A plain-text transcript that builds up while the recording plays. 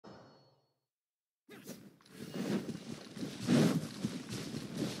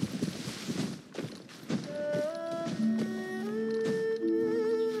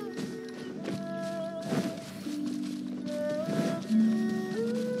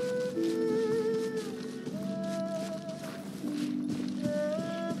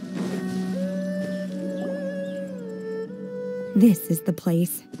This is the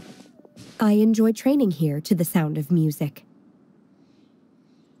place. I enjoy training here to the sound of music.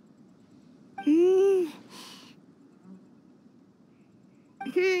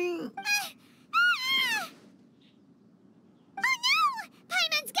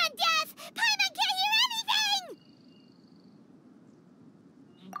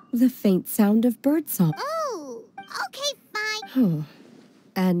 The faint sound of birdsong. Oh, okay, fine. Oh.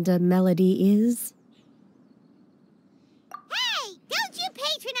 And a melody is... Hey, don't you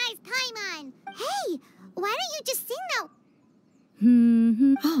patronize Paimon! Hey, why don't you just sing though?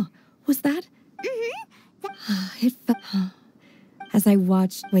 Oh, was that? Mm-hmm. As I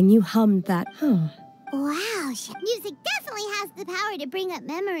watched when you hummed that... Oh. Wow, music definitely has the power to bring up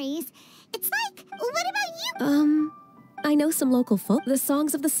memories. It's like, what about you? I know some local folk, the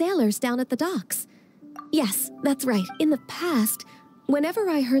songs of the sailors down at the docks. Yes, that's right. In the past, whenever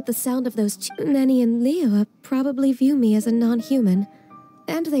I heard the sound of those Nenny and Leo probably view me as a non-human.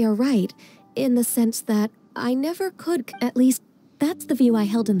 And they are right, in the sense that I never could, at least that's the view I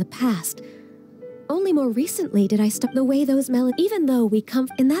held in the past. Only more recently did I stop the way those melodies, even though we come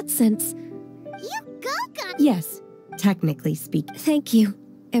in that sense. You go, God. Yes, technically speaking. Thank you.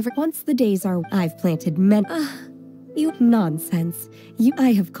 Once the days are, I've planted you nonsense.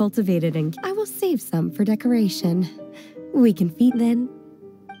 I have cultivated and I will save some for decoration. We can feed then.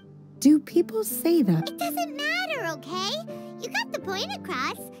 Do people say that? It doesn't matter, okay? You got the point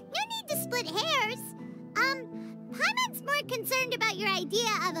across. No need to split hairs. Paimon's more concerned about your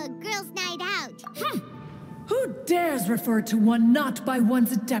idea of a girls' night out. Who dares refer to one not by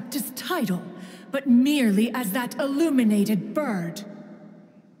one's Adeptus title, but merely as that illuminated bird?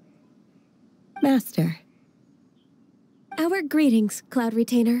 Master. Our greetings, Cloud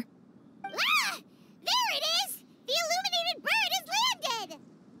Retainer. Ah! There it is! The illuminated bird has landed!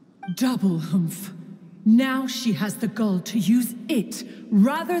 Double humph. Now she has the gall to use it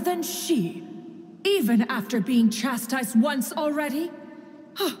rather than she. Even after being chastised once already?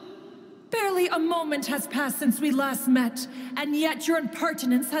 Barely a moment has passed since we last met, and yet your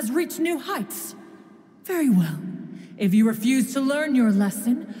impertinence has reached new heights. Very well. If you refuse to learn your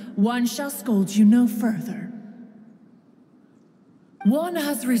lesson, one shall scold you no further. One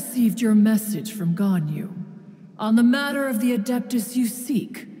has received your message from Ganyu. On the matter of the Adeptus you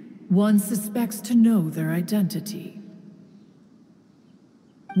seek, one suspects to know their identity.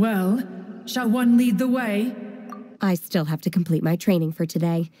 Well, shall one lead the way? I still have to complete my training for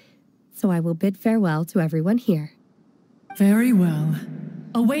today, so I will bid farewell to everyone here. Very well.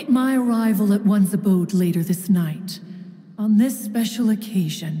 Await my arrival at one's abode later this night. On this special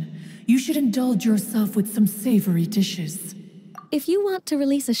occasion, you should indulge yourself with some savory dishes. If you want to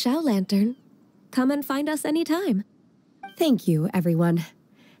release a Shao Lantern, come and find us anytime. Thank you, everyone.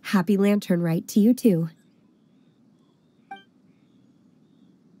 Happy Lantern Rite to you too.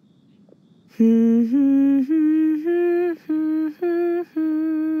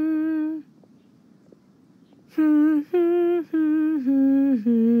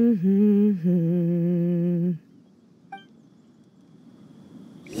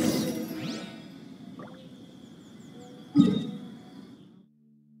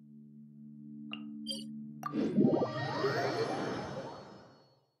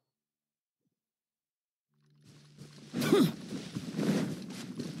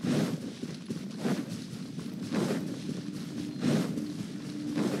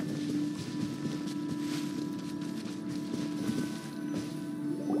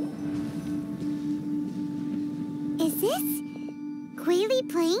 Is this Quaily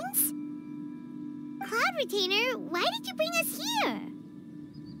Plains? Cloud Retainer, why did you bring us here?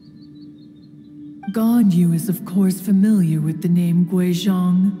 Ganyu is of course familiar with the name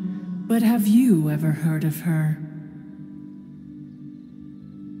Guizhong, but have you ever heard of her?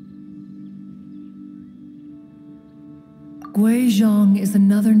 Guizhong is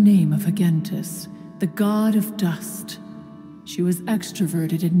another name of Agentis, the god of dust. She was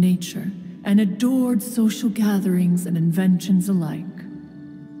extroverted in nature and adored social gatherings and inventions alike.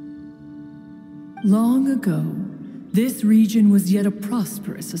 Long ago, this region was yet a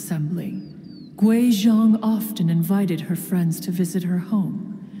prosperous assembly. Guizhong often invited her friends to visit her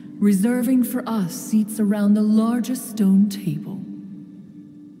home, reserving for us seats around the largest stone table.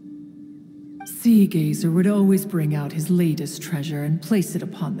 Seagazer would always bring out his latest treasure and place it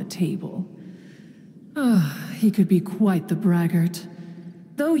upon the table. He could be quite the braggart.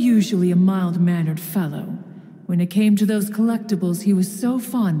 Though usually a mild-mannered fellow, when it came to those collectibles he was so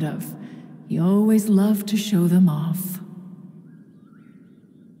fond of, he always loved to show them off.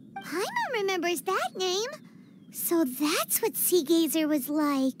 Paimon remembers that name. So that's what Seagazer was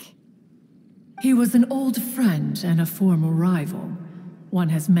like. He was an old friend and a former rival. One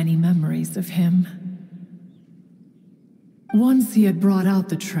has many memories of him. Once he had brought out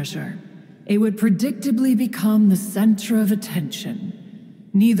the treasure, it would predictably become the center of attention.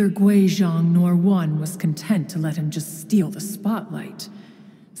 Neither Guizhong nor one was content to let him just steal the spotlight.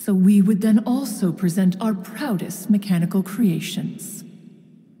 So we would then also present our proudest mechanical creations.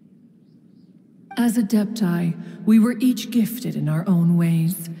 As Adepti, we were each gifted in our own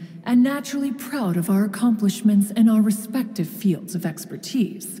ways, and naturally proud of our accomplishments in our respective fields of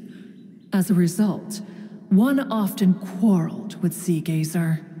expertise. As a result, one often quarreled with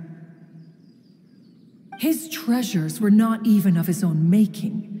Seagazer. His treasures were not even of his own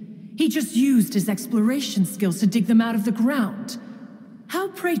making. He just used his exploration skills to dig them out of the ground. How,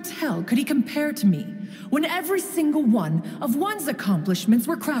 pray tell, could he compare to me, when every single one of one's accomplishments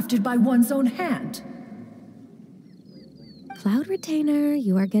were crafted by one's own hand? Cloud Retainer,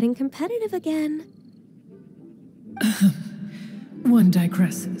 you are getting competitive again. One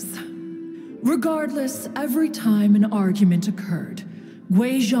digresses. Regardless, every time an argument occurred,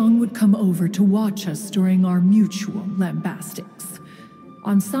 Guizhong would come over to watch us during our mutual lambastics.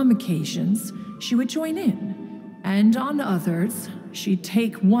 On some occasions, she would join in, and on others, she'd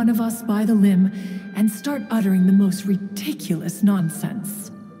take one of us by the limb and start uttering the most ridiculous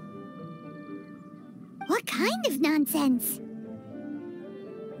nonsense. What kind of nonsense?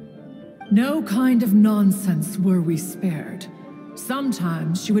 No kind of nonsense were we spared.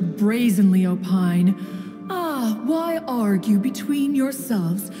 Sometimes she would brazenly opine, why argue between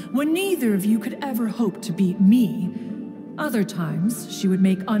yourselves when neither of you could ever hope to beat me? Other times, she would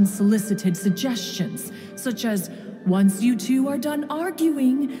make unsolicited suggestions, such as, once you two are done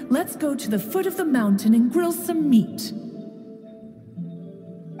arguing, let's go to the foot of the mountain and grill some meat.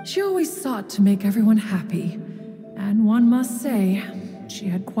 She always sought to make everyone happy, and one must say, she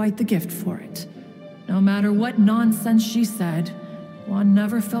had quite the gift for it. No matter what nonsense she said, one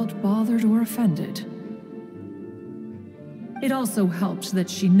never felt bothered or offended. It also helped that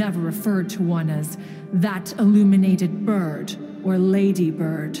she never referred to one as that illuminated bird or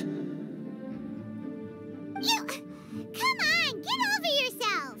ladybird. You... come on, get over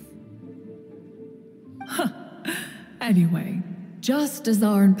yourself! Anyway, just as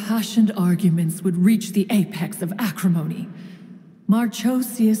our impassioned arguments would reach the apex of acrimony,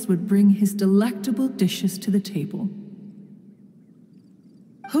 Marchosius would bring his delectable dishes to the table.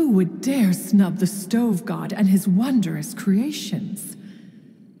 Who would dare snub the stove god and his wondrous creations?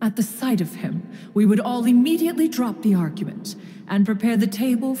 At the sight of him, we would all immediately drop the argument and prepare the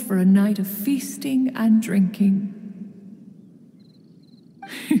table for a night of feasting and drinking.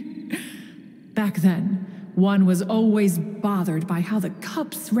 Back then, one was always bothered by how the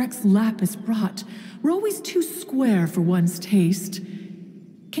cups Rex Lapis brought were always too square for one's taste.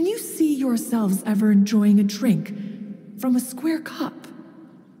 Can you see yourselves ever enjoying a drink from a square cup?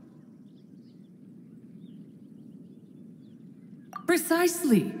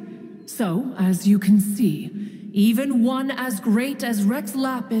 Precisely. So, as you can see, even one as great as Rex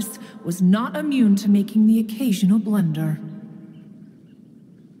Lapis was not immune to making the occasional blunder.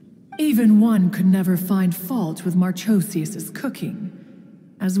 Even one could never find fault with Marchosius's cooking.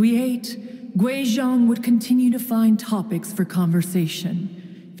 As we ate, Guizhong would continue to find topics for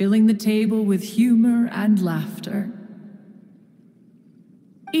conversation, filling the table with humor and laughter.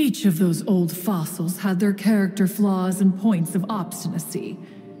 Each of those old fossils had their character flaws and points of obstinacy.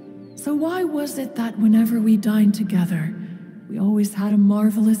 So why was it that whenever we dined together, we always had a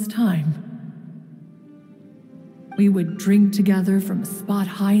marvelous time? We would drink together from a spot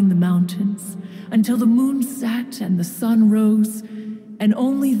high in the mountains until the moon set and the sun rose, and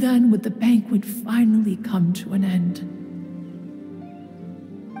only then would the banquet finally come to an end.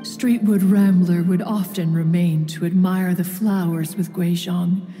 Streetwood Rambler would often remain to admire the flowers with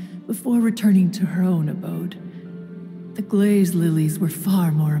Guizhong before returning to her own abode. The glaze lilies were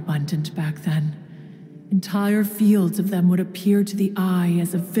far more abundant back then. Entire fields of them would appear to the eye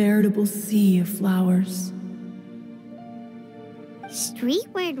as a veritable sea of flowers.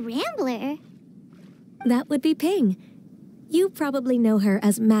 Streetward Rambler? That would be Ping. You probably know her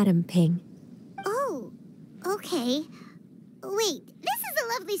as Madam Ping. Oh, okay. Wait, this is a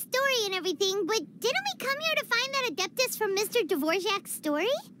lovely story and everything, but didn't we come here to find that Adeptus from Mr. Dvorak's story?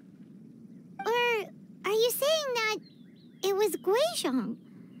 Or are you saying that it was Guizhong?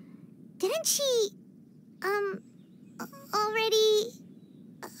 Didn't she, already,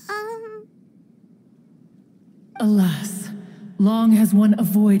 Alas, long has one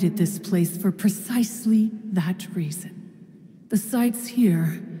avoided this place for precisely that reason. The sights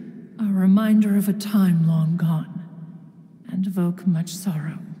here are a reminder of a time long gone, and evoke much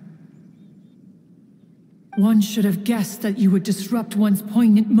sorrow. One should have guessed that you would disrupt one's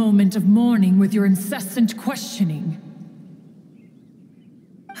poignant moment of mourning with your incessant questioning.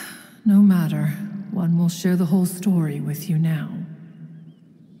 No matter, one will share the whole story with you now.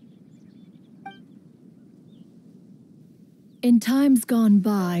 In times gone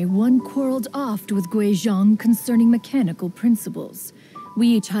by, one quarreled oft with Guizhong concerning mechanical principles. We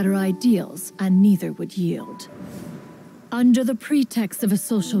each had our ideals, and neither would yield. Under the pretext of a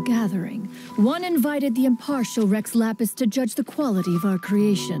social gathering, one invited the impartial Rex Lapis to judge the quality of our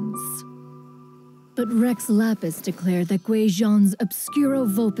creations. But Rex Lapis declared that Guizhong's obscuro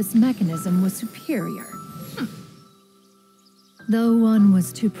vulpus mechanism was superior. Though one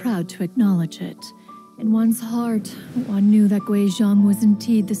was too proud to acknowledge it, in one's heart, one knew that Guizhong was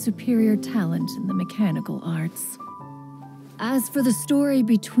indeed the superior talent in the mechanical arts. As for the story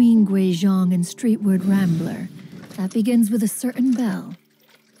between Guizhong and Streetward Rambler, that begins with a certain bell.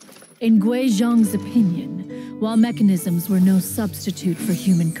 In Guizhong's opinion, while mechanisms were no substitute for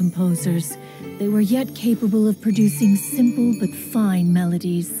human composers, they were yet capable of producing simple but fine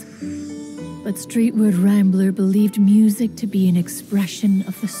melodies. But Streetward Rambler believed music to be an expression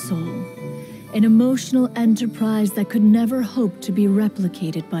of the soul, an emotional enterprise that could never hope to be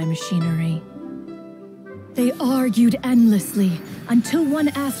replicated by machinery. They argued endlessly, until one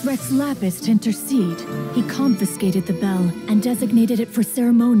asked Rex Lapis to intercede. He confiscated the bell and designated it for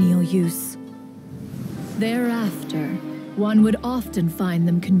ceremonial use. Thereafter, one would often find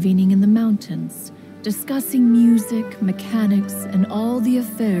them convening in the mountains, discussing music, mechanics, and all the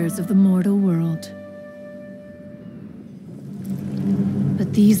affairs of the mortal world.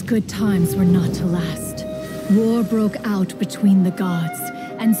 But these good times were not to last. War broke out between the gods,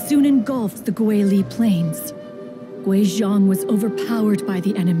 and soon engulfed the Guili Plains. Guizhong was overpowered by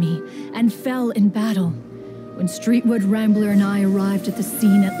the enemy, and fell in battle. When Streetwood Rambler and I arrived at the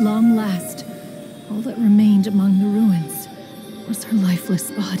scene at long last, all that remained among the ruins was her lifeless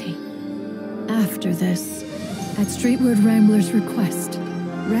body. After this, at Streetwood Rambler's request,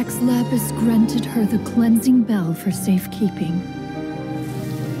 Rex Lapis granted her the cleansing bell for safekeeping.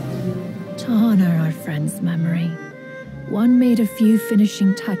 To honor our friend's memory, one made a few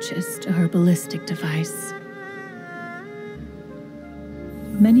finishing touches to her ballistic device.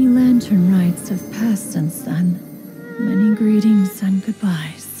 Many lantern rites have passed since then. Many greetings and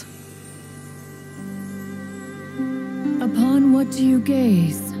goodbyes. Upon what do you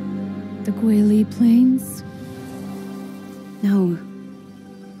gaze? The Guili Plains? No.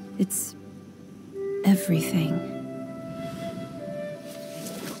 It's everything.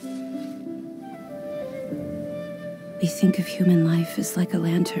 We think of human life as like a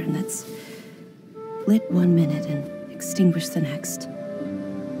lantern that's lit one minute and extinguished the next.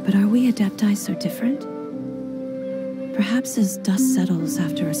 But are we Adepti so different? Perhaps as dust settles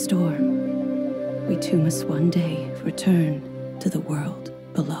after a storm, we too must one day return to the world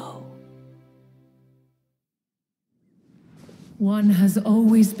below. One has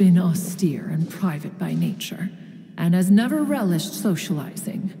always been austere and private by nature, and has never relished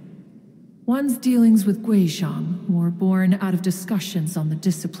socializing. One's dealings with Guizhong were born out of discussions on the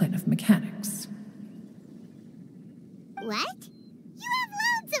discipline of mechanics. What? You have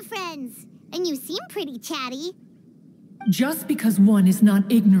loads of friends, and you seem pretty chatty. Just because one is not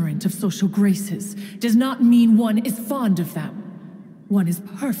ignorant of social graces does not mean one is fond of them. One is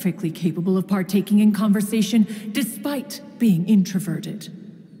perfectly capable of partaking in conversation despite being introverted.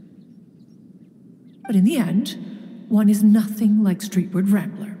 But in the end, one is nothing like Streetward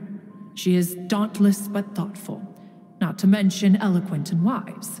Rambler. She is dauntless but thoughtful, not to mention eloquent and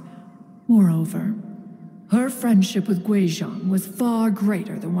wise. Moreover, her friendship with Guizhong was far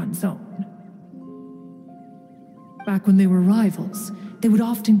greater than one's own. Back when they were rivals, they would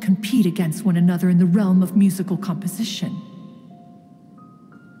often compete against one another in the realm of musical composition.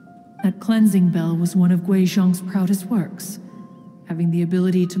 That cleansing bell was one of Guizhong's proudest works, having the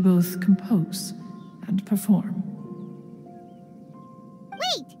ability to both compose and perform.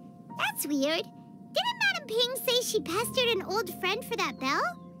 Wait, that's weird. Didn't Madame Ping say she pestered an old friend for that bell?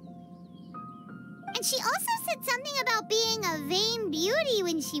 And she also said something about being a vain beauty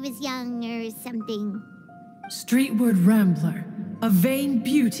when she was young or something. Streetward Rambler, a vain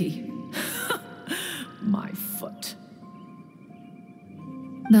beauty. My foot.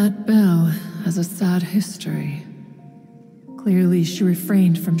 That bell has a sad history. Clearly, she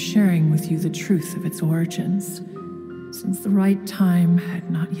refrained from sharing with you the truth of its origins, since the right time had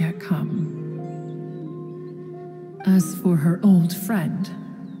not yet come. As for her old friend,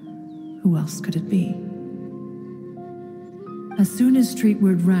 who else could it be? As soon as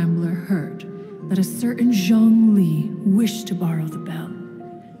Streetward Rambler heard that a certain Zhong Li wished to borrow the bell,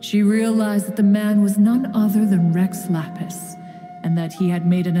 she realized that the man was none other than Rex Lapis, and that he had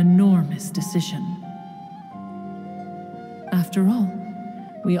made an enormous decision. After all,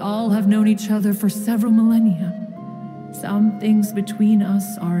 we all have known each other for several millennia. Some things between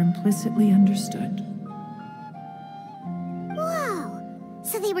us are implicitly understood. Whoa!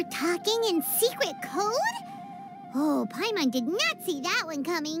 So they were talking in secret code? Oh, Paimon did not see that one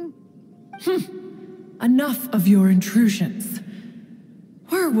coming. Enough of your intrusions.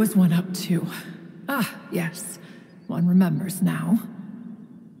 Where was one up to? Ah, yes. One remembers now.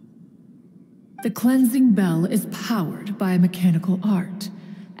 The cleansing bell is powered by a mechanical art,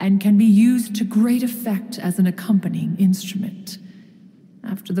 and can be used to great effect as an accompanying instrument.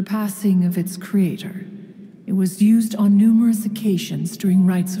 After the passing of its creator, it was used on numerous occasions during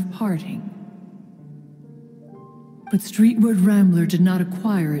rites of parting. But Streetward Rambler did not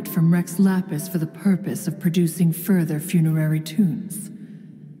acquire it from Rex Lapis for the purpose of producing further funerary tunes.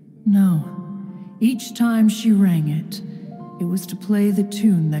 No, each time she rang it, it was to play the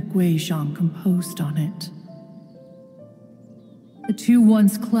tune that Guizhong composed on it. The two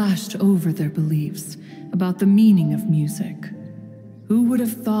once clashed over their beliefs about the meaning of music. Who would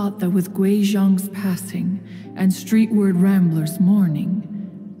have thought that with Guizhong's passing and Streetward Rambler's mourning,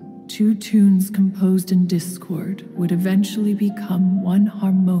 two tunes composed in discord would eventually become one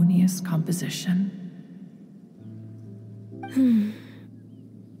harmonious composition?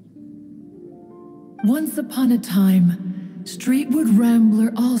 Once upon a time, Streetward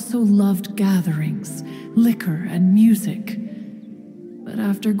Rambler also loved gatherings, liquor, and music. But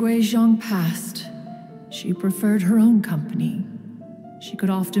after Guizhong passed, she preferred her own company. She could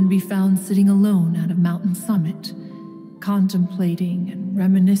often be found sitting alone at a mountain summit, contemplating and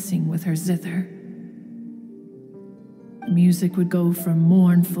reminiscing with her zither. The music would go from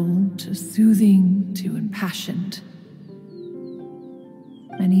mournful to soothing to impassioned.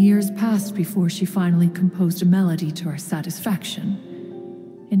 Many years passed before she finally composed a melody to her satisfaction.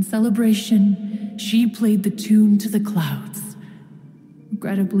 In celebration, she played the tune to the clouds.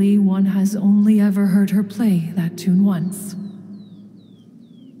 Regrettably, one has only ever heard her play that tune once.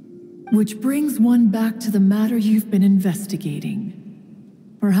 Which brings one back to the matter you've been investigating.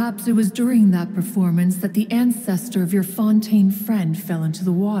 Perhaps it was during that performance that the ancestor of your Fontaine friend fell into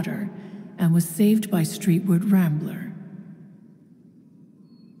the water and was saved by Streetward Rambler.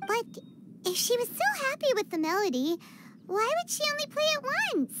 But if she was so happy with the melody, why would she only play it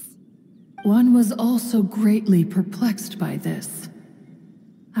once? One was also greatly perplexed by this.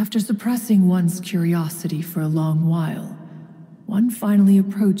 After suppressing one's curiosity for a long while, one finally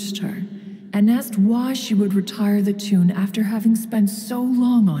approached her and asked why she would retire the tune after having spent so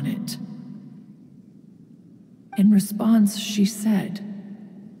long on it. In response, she said,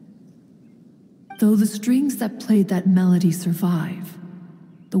 "Though the strings that played that melody survive,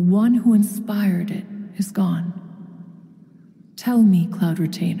 the one who inspired it is gone. Tell me, Cloud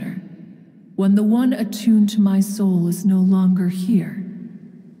Retainer, when the one attuned to my soul is no longer here,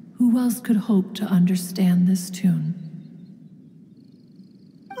 who else could hope to understand this tune?"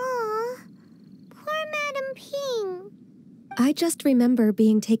 Aw, poor Madame Ping. I just remember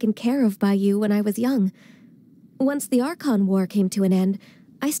being taken care of by you when I was young. Once the Archon War came to an end,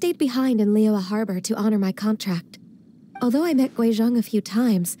 I stayed behind in Liyue Harbor to honor my contract. Although I met Guizhong a few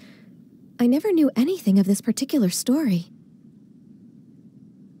times, I never knew anything of this particular story.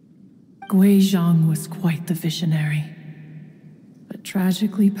 Guizhong was quite the visionary, but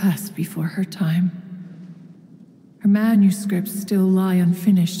tragically passed before her time. Her manuscripts still lie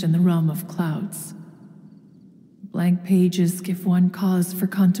unfinished in the realm of clouds. Blank pages give one cause for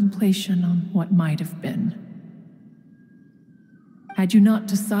contemplation on what might have been. Had you not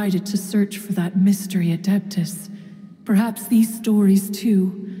decided to search for that mystery Adeptus, perhaps these stories,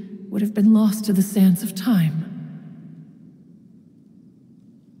 too, would have been lost to the sands of time.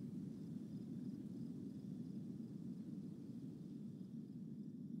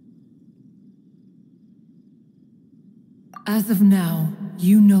 As of now,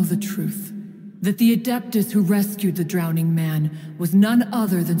 you know the truth. That the Adeptus who rescued the drowning man was none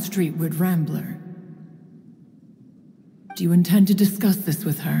other than Streetward Rambler. Do you intend to discuss this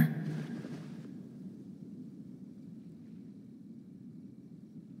with her?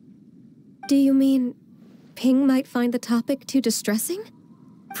 Do you mean Ping might find the topic too distressing?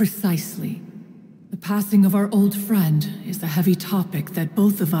 Precisely. The passing of our old friend is a heavy topic that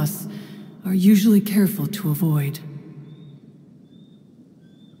both of us are usually careful to avoid.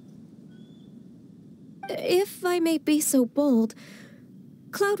 If I may be so bold,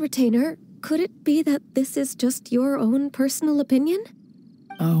 Cloud Retainer, could it be that this is just your own personal opinion?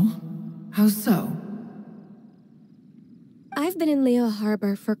 Oh? How so? I've been in Liyue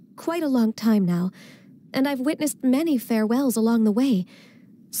Harbor for quite a long time now, and I've witnessed many farewells along the way,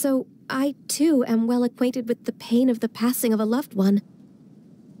 so I too am well acquainted with the pain of the passing of a loved one.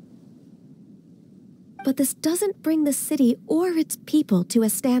 But this doesn't bring the city or its people to a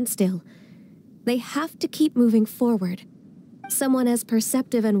standstill. They have to keep moving forward. Someone as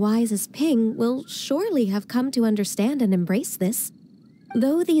perceptive and wise as Ping will surely have come to understand and embrace this.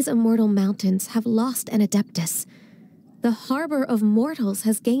 Though these immortal mountains have lost an Adeptus, the harbor of mortals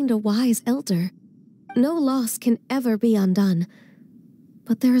has gained a wise elder. No loss can ever be undone,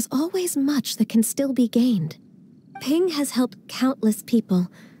 but there is always much that can still be gained. Ping has helped countless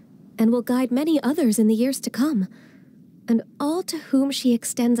people, and will guide many others in the years to come, and all to whom she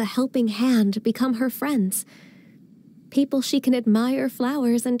extends a helping hand become her friends. People she can admire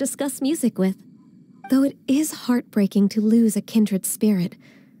flowers and discuss music with. Though it is heartbreaking to lose a kindred spirit,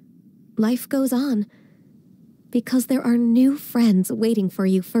 life goes on, because there are new friends waiting for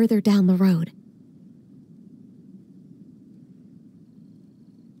you further down the road.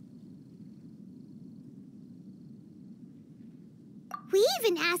 We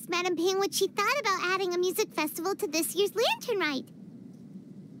even asked Madame Ping what she thought about adding a music festival to this year's Lantern Rite.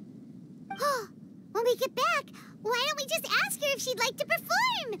 When we get back, why don't we just ask her if she'd like to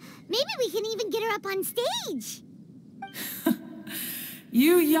perform? Maybe we can even get her up on stage.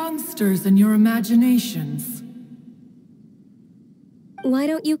 You youngsters and your imaginations. Why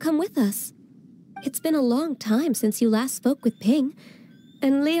don't you come with us? It's been a long time since you last spoke with Ping,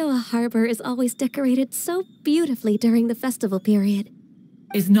 and Liyue Harbor is always decorated so beautifully during the festival period.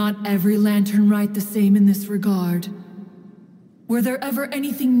 Is not every Lantern Rite the same in this regard? Were there ever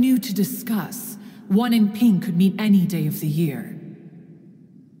anything new to discuss? One in Ping could meet any day of the year.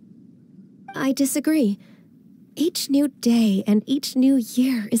 I disagree. Each new day and each new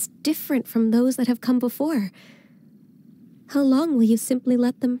year is different from those that have come before. How long will you simply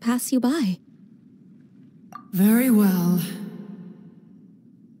let them pass you by? Very well.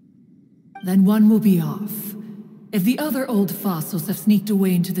 Then one will be off. If the other old fossils have sneaked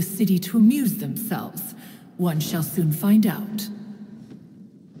away into the city to amuse themselves, one shall soon find out.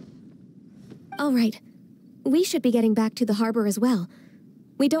 All right. We should be getting back to the harbor as well.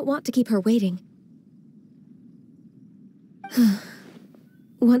 We don't want to keep her waiting.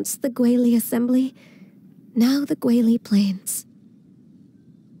 Once the Guili Assembly, now the Guili Plains.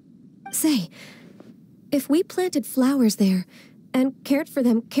 Say, if we planted flowers there and cared for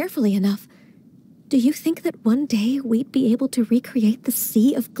them carefully enough, do you think that one day we'd be able to recreate the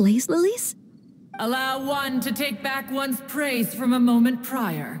sea of glaze lilies? Allow one to take back one's praise from a moment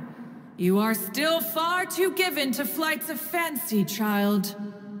prior. You are still far too given to flights of fancy, child.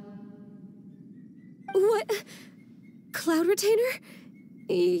 What? Cloud Retainer?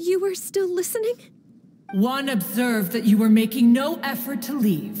 You were still listening? One observed that you were making no effort to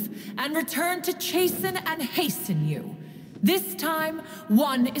leave, and returned to chasten and hasten you. This time,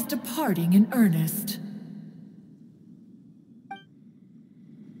 one is departing in earnest.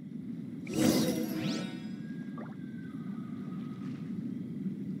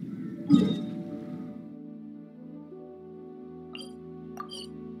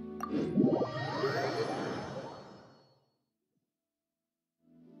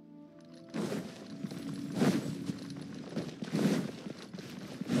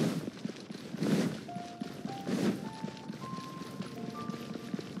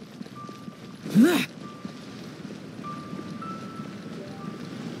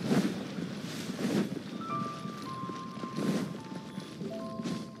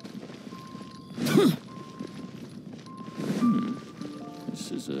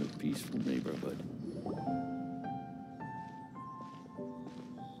 This is a peaceful neighborhood.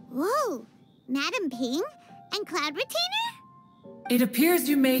 Whoa! Madame Ping and Cloud Retainer? It appears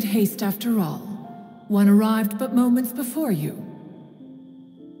you made haste after all. One arrived but moments before you.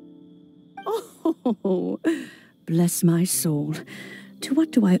 Oh, bless my soul. To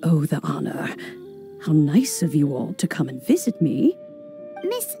what do I owe the honor? How nice of you all to come and visit me.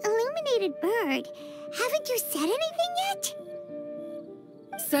 Miss Illuminated Bird, haven't you said anything yet?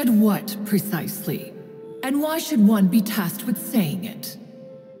 Said what, precisely? And why should one be tasked with saying it?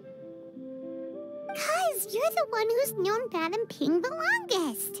 'Cause you're the one who's known Madame Ping the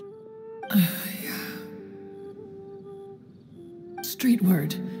longest. Street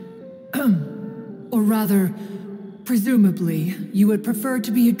word. Or rather, presumably, you would prefer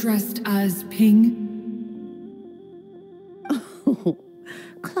to be addressed as Ping? Oh,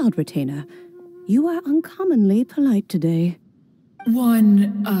 Cloud Retainer, you are uncommonly polite today.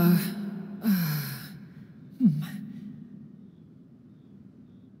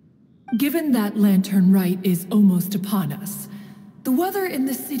 Given that Lantern Rite is almost upon us, the weather in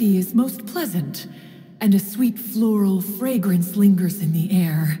the city is most pleasant, and a sweet floral fragrance lingers in the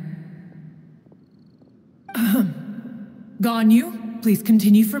air. Ganyu, please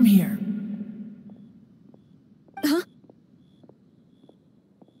continue from here. Huh?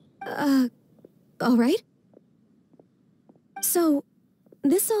 All right. So,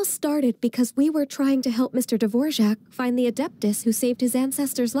 this all started because we were trying to help Mr. Dvorak find the Adeptus who saved his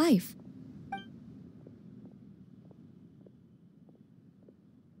ancestor's life.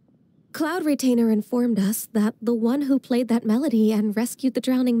 Cloud Retainer informed us that the one who played that melody and rescued the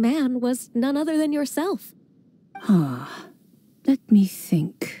drowning man was none other than yourself. Let me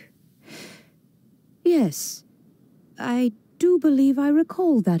think. Yes, I do believe I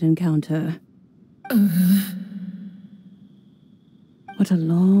recall that encounter. What a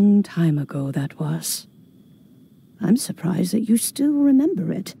long time ago that was. I'm surprised that you still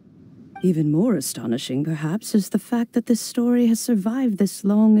remember it. Even more astonishing, perhaps, is the fact that this story has survived this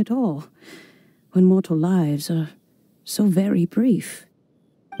long at all, when mortal lives are so very brief.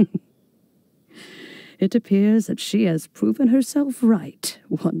 It appears that she has proven herself right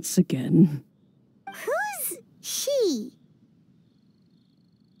once again. Who's she?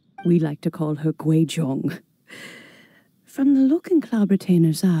 We like to call her Guizhong. From the look in Cloud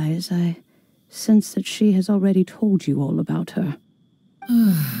Retainer's eyes, I sense that she has already told you all about her.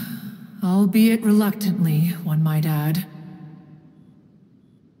 Albeit reluctantly, one might add.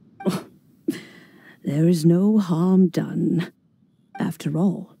 There is no harm done. After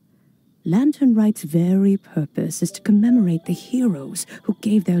all, Lantern Rite's very purpose is to commemorate the heroes who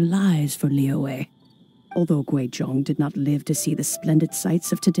gave their lives for Liyue. Although Guizhong did not live to see the splendid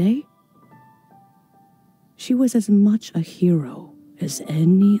sights of today, she was as much a hero as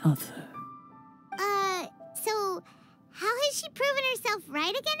any other. So how has she proven herself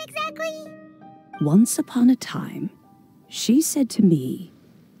right again exactly? Once upon a time, she said to me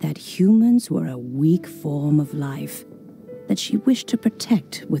that humans were a weak form of life that she wished to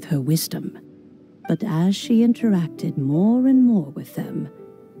protect with her wisdom. But as she interacted more and more with them,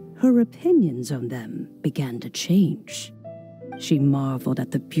 her opinions on them began to change. She marveled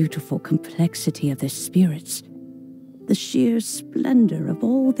at the beautiful complexity of their spirits, the sheer splendor of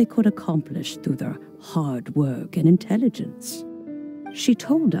all they could accomplish through their hard work and intelligence. She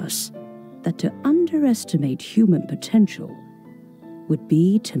told us that to underestimate human potential would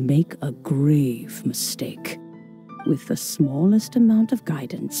be to make a grave mistake. With the smallest amount of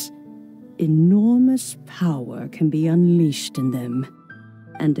guidance, enormous power can be unleashed in them,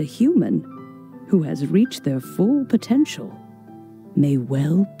 and a human who has reached their full potential may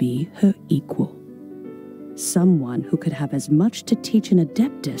well be her equal. Someone who could have as much to teach an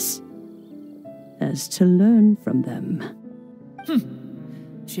Adeptus as to learn from them.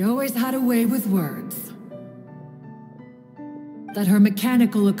 She always had a way with words. That her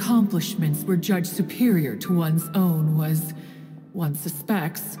mechanical accomplishments were judged superior to one's own was, one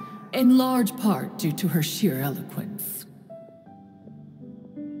suspects, in large part due to her sheer eloquence.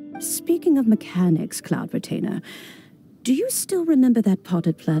 Speaking of mechanics, Cloud Retainer, do you still remember that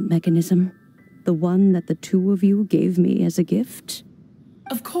potted plant mechanism? The one that the two of you gave me as a gift?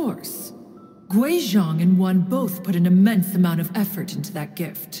 Of course. Guizhong and One both put an immense amount of effort into that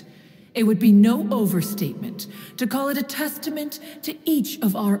gift. It would be no overstatement to call it a testament to each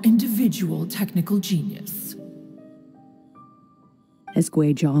of our individual technical genius. As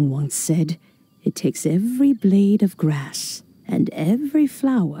Guizhong once said, it takes every blade of grass and every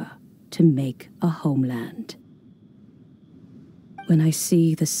flower to make a homeland. When I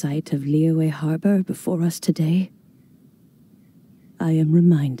see the sight of Liyue Harbor before us today, I am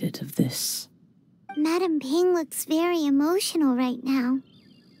reminded of this. Madame Ping looks very emotional right now.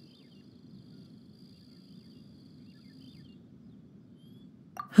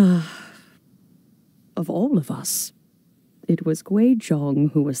 Of all of us, it was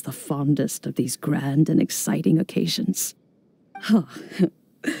Guizhong who was the fondest of these grand and exciting occasions.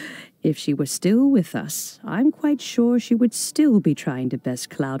 If she were still with us, I'm quite sure she would still be trying to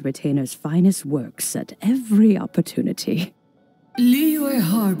best Cloud Retainer's finest works at every opportunity. Liyue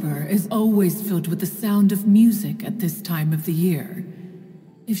Harbor is always filled with the sound of music at this time of the year.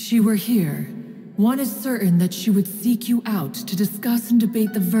 If she were here, one is certain that she would seek you out to discuss and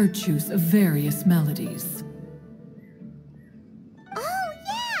debate the virtues of various melodies. Oh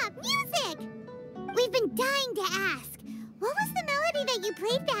yeah, music! We've been dying to ask. What was the melody that you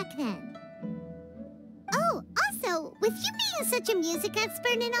played back then? Oh, also, with you being such a music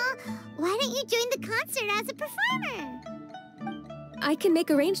expert and all, why don't you join the concert as a performer? I can make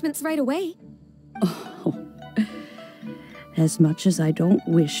arrangements right away. Oh, As much as I don't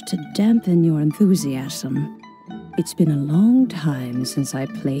wish to dampen your enthusiasm, it's been a long time since I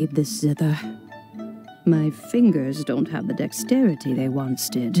played this zither. My fingers don't have the dexterity they once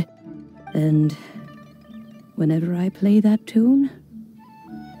did, and whenever I play that tune,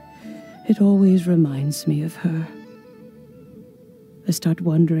 it always reminds me of her. I start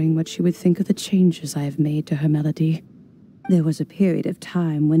wondering what she would think of the changes I have made to her melody. There was a period of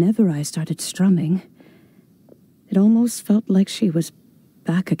time whenever I started strumming, it almost felt like she was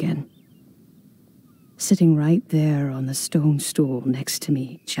back again. Sitting right there on the stone stool next to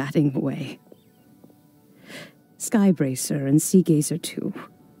me, chatting away. Skybracer and Seagazer too,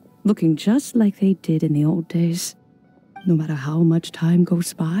 looking just like they did in the old days. No matter how much time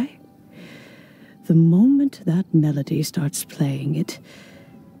goes by, the moment that melody starts playing, it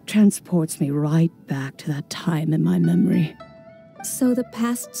transports me right back to that time in my memory. So the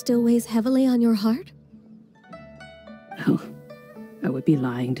past still weighs heavily on your heart? Well, I would be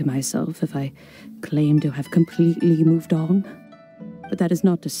lying to myself if I claimed to have completely moved on. But that is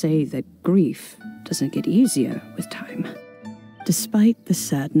not to say that grief doesn't get easier with time. Despite the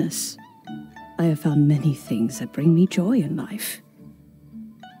sadness, I have found many things that bring me joy in life.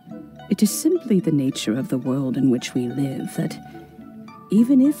 It is simply the nature of the world in which we live that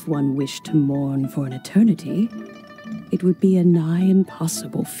even if one wished to mourn for an eternity, it would be a nigh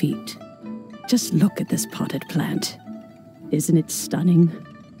impossible feat. Just look at this potted plant. Isn't it stunning?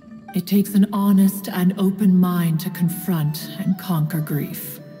 It takes an honest and open mind to confront and conquer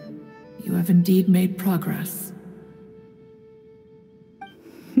grief. You have indeed made progress.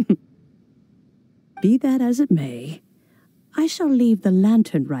 Be that as it may, I shall leave the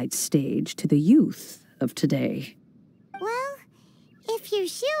lantern rite stage to the youth of today. Well, if you're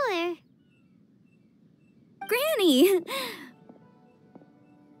sure. Granny!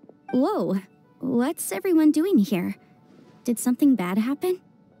 Whoa, what's everyone doing here? Did something bad happen?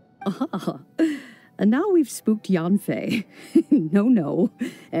 Ah, and now we've spooked Yanfei. No,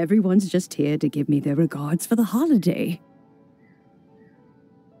 everyone's just here to give me their regards for the holiday.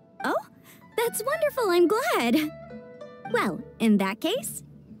 Oh, that's wonderful, I'm glad. Well, in that case,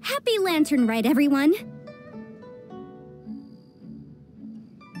 happy Lantern Rite, everyone!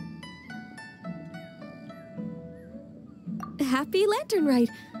 Happy Lantern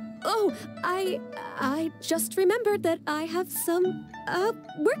Rite! Oh, I just remembered that I have some,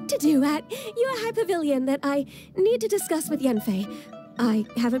 work to do at Yuehai Pavilion that I need to discuss with Yanfei. I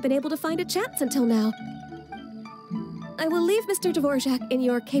haven't been able to find a chance until now. I will leave Mr. Dvorak in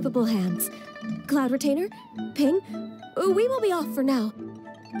your capable hands. Cloud Retainer, Ping, we will be off for now.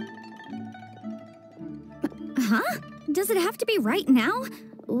 Huh? Does it have to be right now?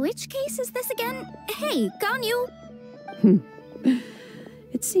 Which case is this again? Hey, Ganyu!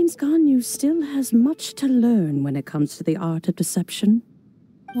 It seems Ganyu still has much to learn when it comes to the art of deception.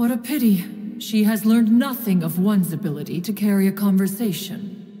 What a pity. She has learned nothing of one's ability to carry a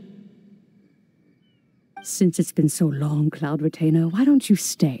conversation. Since it's been so long, Cloud Retainer, why don't you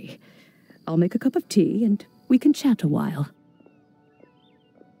stay? I'll make a cup of tea and we can chat a while.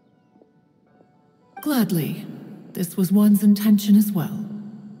 Gladly. This was one's intention as well.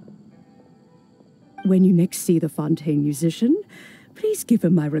 When you next see the Fontaine musician, please give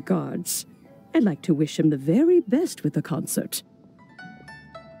him my regards. I'd like to wish him the very best with the concert.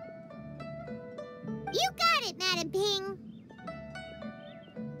 You got it, Madam Ping.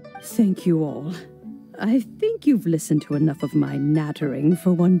 Thank you all. I think you've listened to enough of my nattering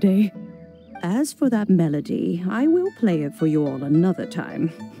for one day. As for that melody, I will play it for you all another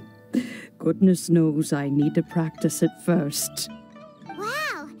time. Goodness knows I need to practice it first.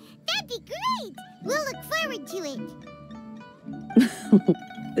 Wow, that'd be great! We'll look forward to it.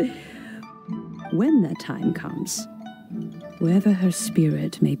 When that time comes, wherever her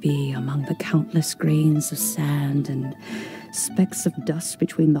spirit may be among the countless grains of sand and specks of dust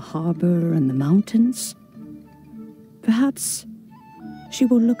between the harbor and the mountains, perhaps she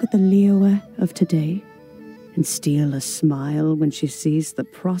will look at the Liyue of today and steal a smile when she sees the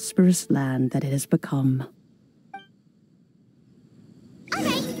prosperous land that it has become. All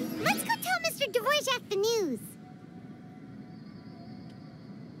right, let's go tell Mr. Dvorak the news.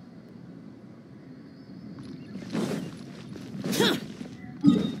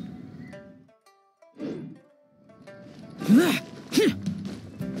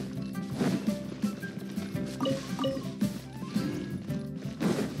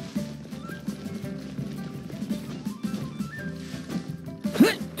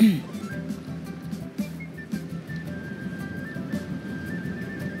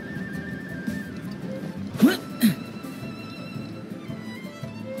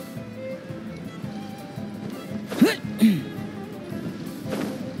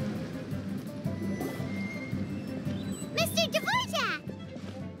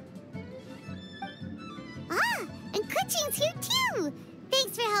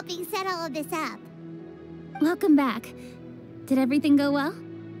 set all of this up. Welcome back. Did everything go well?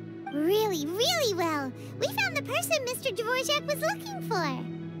 Really, really well. We found the person Mr. Dvorak was looking for.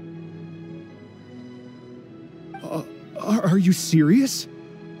 Are you serious?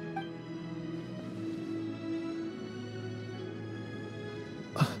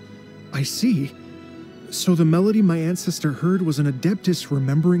 I see. So the melody my ancestor heard was an adeptus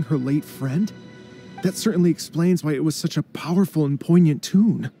remembering her late friend? That certainly explains why it was such a powerful and poignant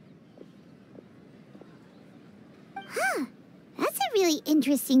tune. Huh. That's a really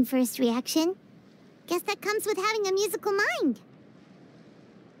interesting first reaction. Guess that comes with having a musical mind.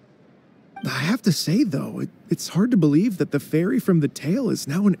 I have to say, though, it's hard to believe that the fairy from the tale is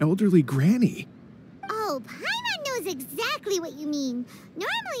now an elderly granny. Oh, Paimon knows exactly what you mean.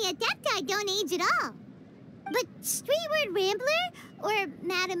 Normally, Adepti don't age at all. But Streetward Rambler, or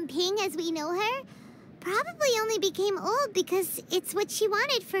Madame Ping as we know her, probably only became old because it's what she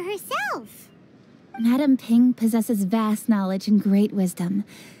wanted for herself. Madame Ping possesses vast knowledge and great wisdom.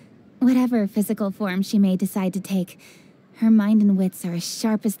 Whatever physical form she may decide to take, her mind and wits are as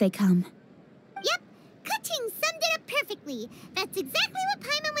sharp as they come. Yep, Kuching summed it up perfectly. That's exactly what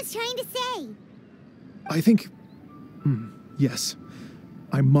Paimon was trying to say. I think... yes.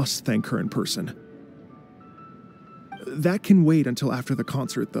 I must thank her in person. That can wait until after the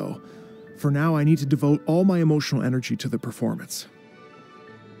concert, though. For now, I need to devote all my emotional energy to the performance.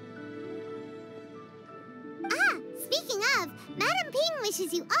 Ah, speaking of, Madame Ping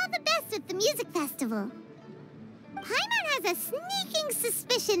wishes you all the best with the music festival. Paimon has a sneaking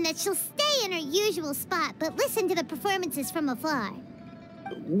suspicion that she'll stay in her usual spot, but listen to the performances from afar.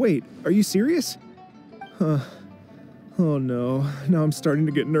 Wait, are you serious? Oh no, now I'm starting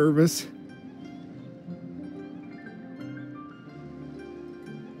to get nervous.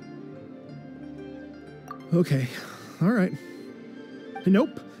 Okay, all right.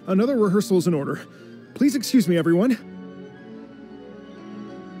 Nope, another rehearsal is in order. Please excuse me, everyone.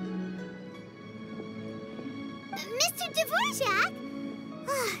 Mr. Dvorak?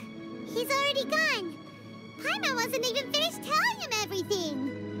 He's already gone. Paimon wasn't even finished telling him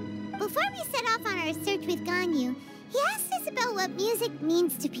everything. Before we set off on our search with Ganyu, he asked us about what music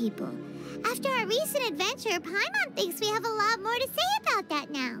means to people. After our recent adventure, Paimon thinks we have a lot more to say about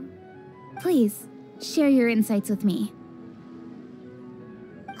that now. Please, share your insights with me.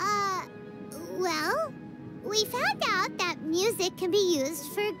 Well, we found out that music can be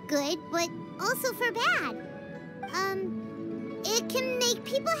used for good, but also for bad. It can make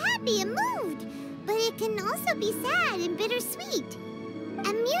people happy and moved, but it can also be sad and bittersweet.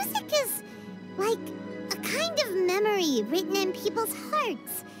 And music is like a kind of memory written in people's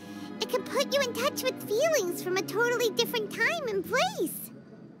hearts. It can put you in touch with feelings from a totally different time and place.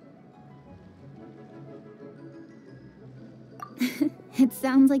 It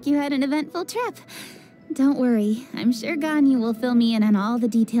sounds like you had an eventful trip. Don't worry, I'm sure Ganyu will fill me in on all the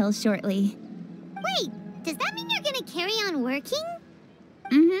details shortly. Wait, does that mean you're gonna carry on working?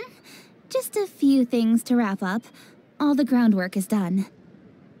 Mm-hmm. Just a few things to wrap up. All the groundwork is done.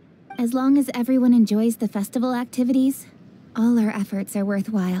 As long as everyone enjoys the festival activities, all our efforts are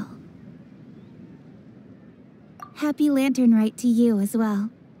worthwhile. Happy Lantern Rite to you as well.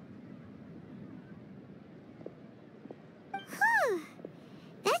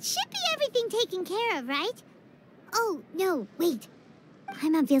 That should be everything taken care of, right? Oh, no, wait.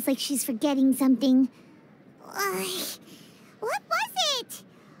 Paimon feels like she's forgetting something. What was it?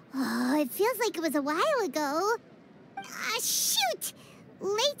 Oh, it feels like it was a while ago. Shoot!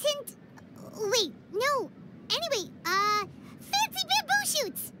 Latent... Wait, no. Anyway, fancy bamboo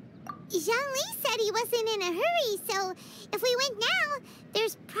shoots! Zhang-Li said he wasn't in a hurry, so if we went now,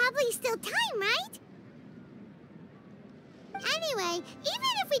 there's probably still time, right? Anyway,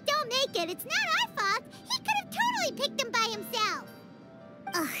 even if we don't make it, it's not our fault. He could have totally picked them by himself.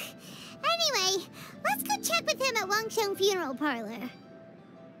 Ugh. Anyway, let's go check with him at Wangsheng Funeral Parlor.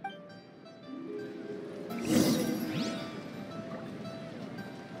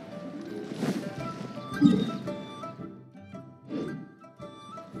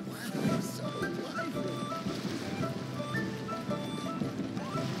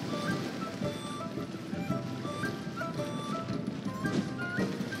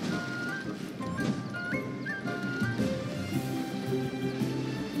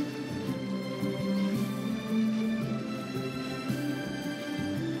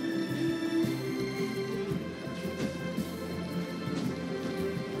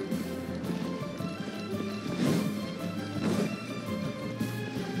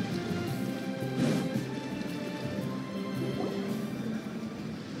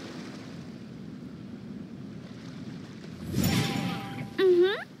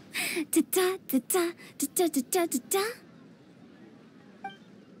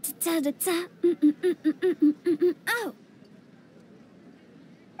 Oh.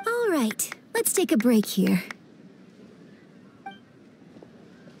 All right, let's take a break here.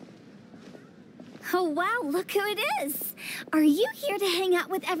 Oh wow, look who it is! Are you here to hang out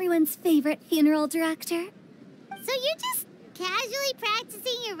with everyone's favorite funeral director? So you're just casually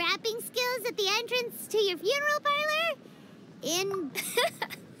practicing your rapping skills at the entrance to your funeral parlor?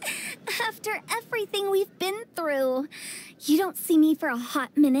 After everything we've been through, you don't see me for a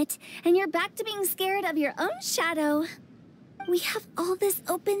hot minute, and you're back to being scared of your own shadow. We have all this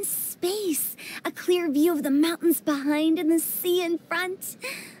open space, a clear view of the mountains behind and the sea in front.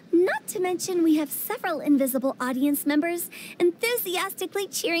 Not to mention we have several invisible audience members enthusiastically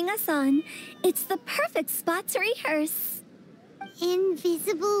cheering us on. It's the perfect spot to rehearse.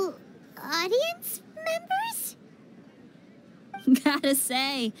 Invisible audience members? Gotta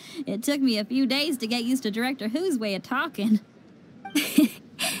say, it took me a few days to get used to Director Who's way of talking.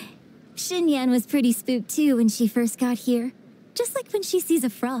 Xinyan was pretty spooked too when she first got here. Just like when she sees a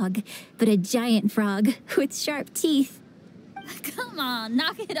frog, but a giant frog with sharp teeth. Come on,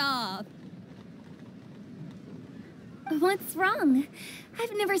 knock it off. What's wrong?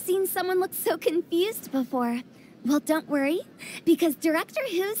 I've never seen someone look so confused before. Well, don't worry, because Director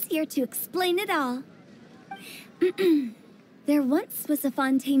Who's here to explain it all. There once was a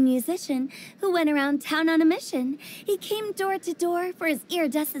Fontaine musician who went around town on a mission. He came door to door for his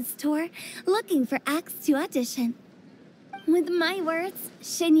iridescence tour, looking for acts to audition. With my words,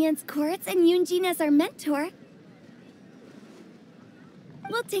 Xinyan's chords, and Yunjin as our mentor,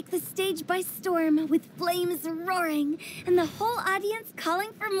 we'll take the stage by storm with flames roaring and the whole audience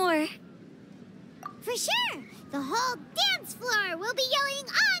calling for more. For sure! The whole dance floor will be yelling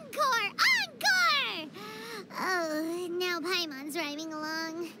encore! Encore! Oh, now Paimon's rhyming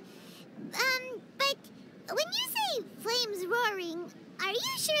along. But when you say flames roaring, are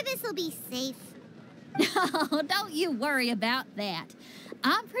you sure this will be safe? No, don't you worry about that.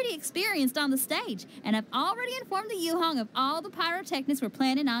 I'm pretty experienced on the stage, and I've already informed the Yuhong of all the pyrotechnics we're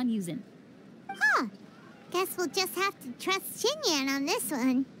planning on using. Huh. Guess we'll just have to trust Xinyan on this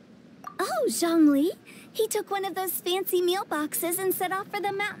one. Oh, Zhongli. He took one of those fancy meal boxes and set off for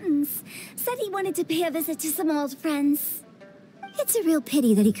the mountains. Said he wanted to pay a visit to some old friends. It's a real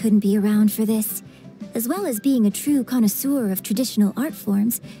pity that he couldn't be around for this. As well as being a true connoisseur of traditional art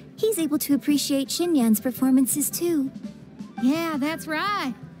forms, he's able to appreciate Xinyan's performances too. Yeah, that's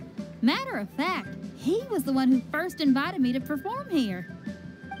right. Matter of fact, he was the one who first invited me to perform here.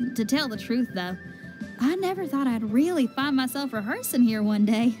 To tell the truth, though, I never thought I'd really find myself rehearsing here one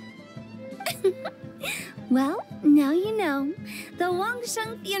day. Well, now you know. The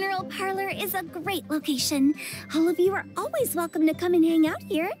Wangsheng Funeral Parlor is a great location. All of you are always welcome to come and hang out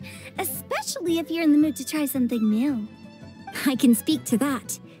here, especially if you're in the mood to try something new. I can speak to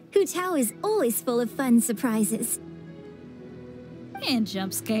that. Hu Tao is always full of fun surprises. And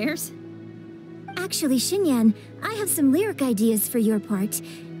jump scares. Actually, Xinyan, I have some lyric ideas for your part.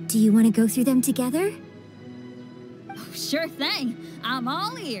 Do you want to go through them together? Oh, sure thing. I'm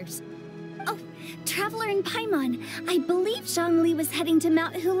all ears. Oh, Traveler and Paimon, I believe Zhongli was heading to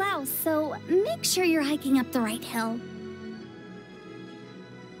Mount Hulao, so make sure you're hiking up the right hill.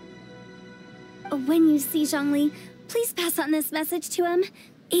 When you see Zhongli, please pass on this message to him.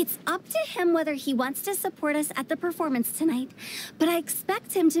 It's up to him whether he wants to support us at the performance tonight, but I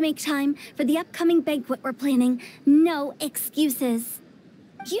expect him to make time for the upcoming banquet we're planning. No excuses.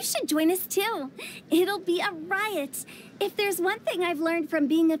 You should join us too. It'll be a riot. If there's one thing I've learned from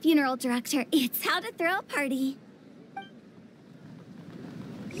being a funeral director, it's how to throw a party.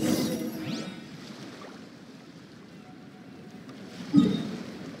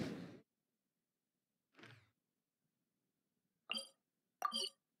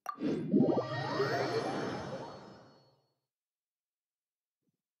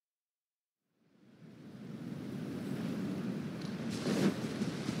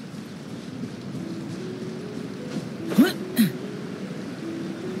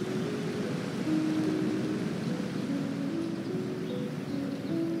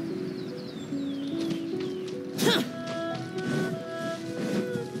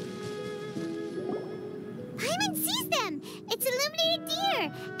 Paimon sees them! It's illuminated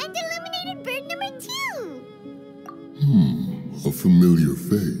deer and illuminated bird number 2! A familiar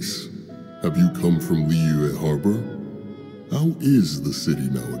face. Have you come from Liyue Harbor? How is the city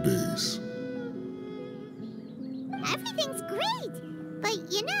nowadays? Everything's great!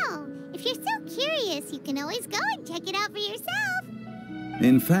 But you know, if you're so curious, you can always go and check it out for yourself.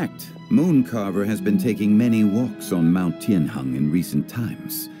 In fact, Mooncarver has been taking many walks on Mount Tianheng in recent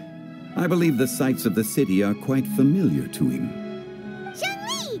times. I believe the sights of the city are quite familiar to him.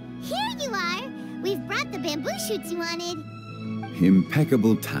 Zhongli, here you are. We've brought the bamboo shoots you wanted.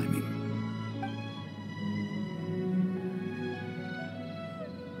 Impeccable timing.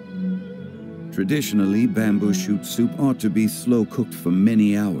 Traditionally, bamboo shoot soup ought to be slow-cooked for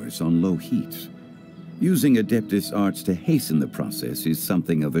many hours on low heat. Using Adeptus arts to hasten the process is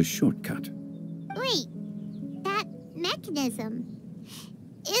something of a shortcut. Wait, that mechanism,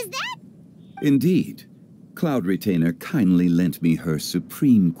 is that? Indeed. Cloud Retainer kindly lent me her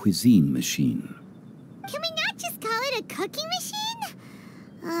supreme cuisine machine. Can we not just call it a cooking machine?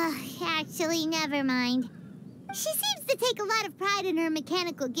 Actually, never mind. She seems to take a lot of pride in her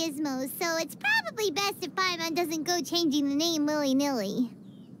mechanical gizmos, so it's probably best if Paimon doesn't go changing the name willy-nilly.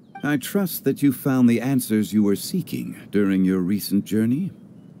 I trust that you found the answers you were seeking during your recent journey.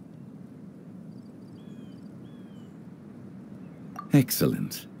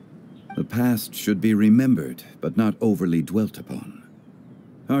 Excellent. The past should be remembered, but not overly dwelt upon.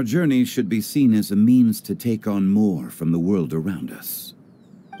 Our journey should be seen as a means to take on more from the world around us.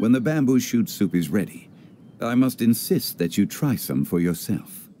 When the bamboo shoot soup is ready, I must insist that you try some for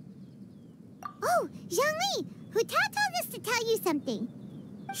yourself. Oh, Zhongli, Huta told us to tell you something.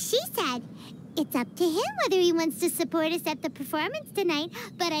 She said, it's up to him whether he wants to support us at the performance tonight,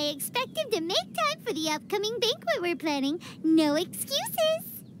 but I expect him to make time for the upcoming banquet we're planning. No excuses.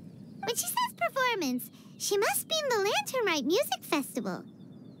 When she says performance, she must mean the Lantern Rite Music Festival.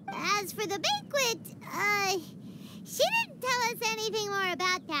 As for the banquet, she didn't tell us anything more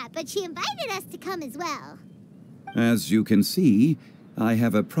about that, but she invited us to come as well. As you can see, I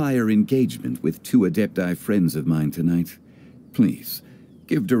have a prior engagement with 2 Adepti friends of mine tonight. Please,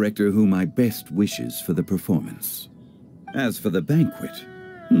 give Director Hu my best wishes for the performance. As for the banquet,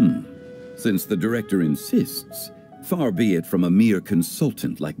 since the Director insists, far be it from a mere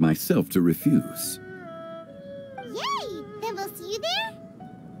consultant like myself to refuse. Yay! Then we'll see you there?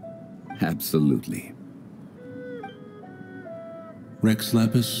 Absolutely. Rex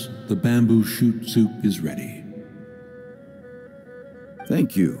Lapis, the bamboo shoot soup is ready.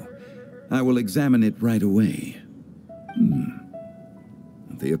 Thank you. I will examine it right away.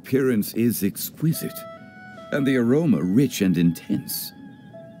 The appearance is exquisite, and the aroma rich and intense.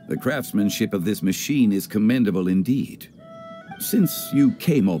 The craftsmanship of this machine is commendable indeed. Since you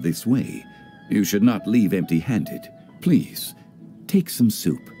came all this way, you should not leave empty-handed. Please, take some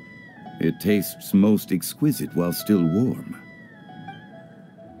soup. It tastes most exquisite while still warm.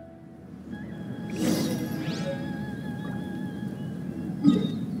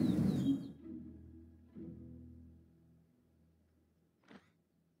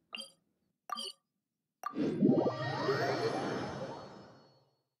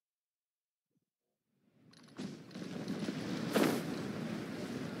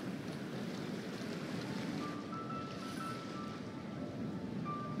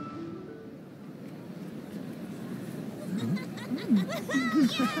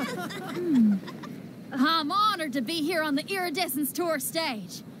 I'm honored to be here on the Iridescence Tour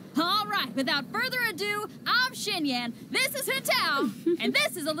stage. All right, without further ado, I'm Xinyan, this is Hutao, and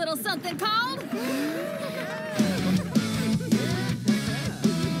this is a little something called...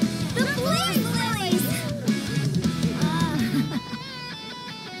 The Blaze Lilies!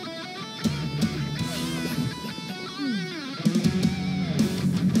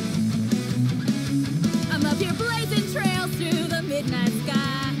 I'm up here blazing trails through the midnight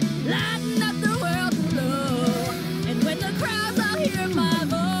sky, lighting up the world below. And when the crowds all hear my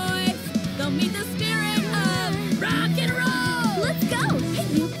voice, they'll meet the spirit of rock and roll. Let's go! Hey,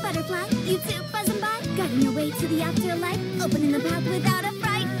 you butterfly, you two buzzing by, guiding your way to the afterlife, opening the path without a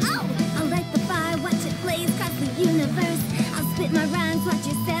fright. Oh, I'll light the fire, watch it blaze across the universe. I'll spit my rhymes, watch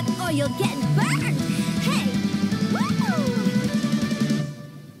you step, or you'll get burned. Hey, woo!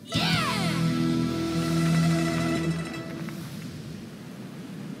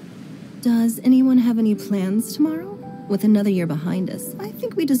 Does anyone have any plans tomorrow? With another year behind us, I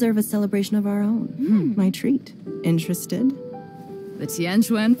think we deserve a celebration of our own. My treat. Interested? The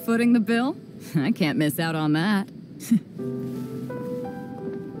Tianquan footing the bill? I can't miss out on that.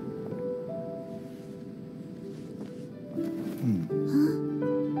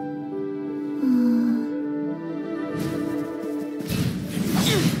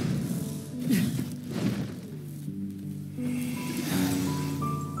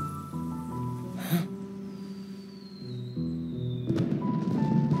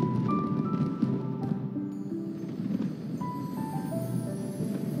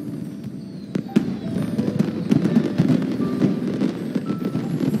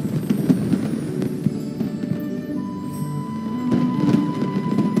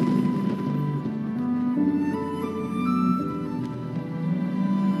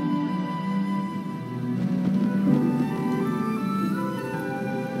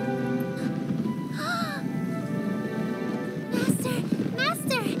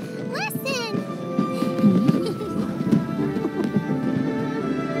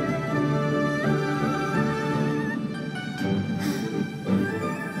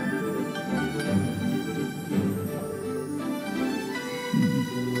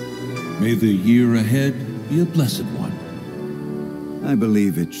 May the year ahead be a blessed one. I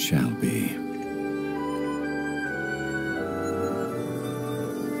believe it shall be.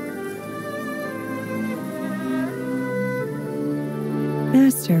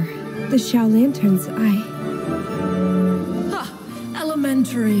 Master, the Xiao lanterns, Ha!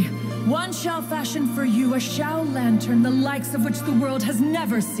 Elementary. One shall fashion for you a Xiao lantern the likes of which the world has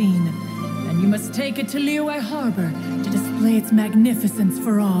never seen. And you must take it to Liyue Harbor to display its magnificence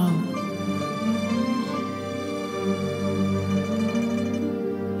for all.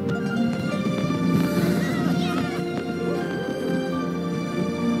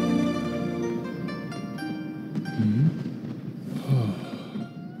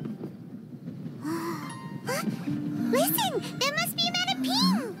 Listen! There must be Madame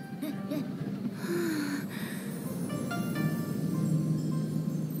Ping!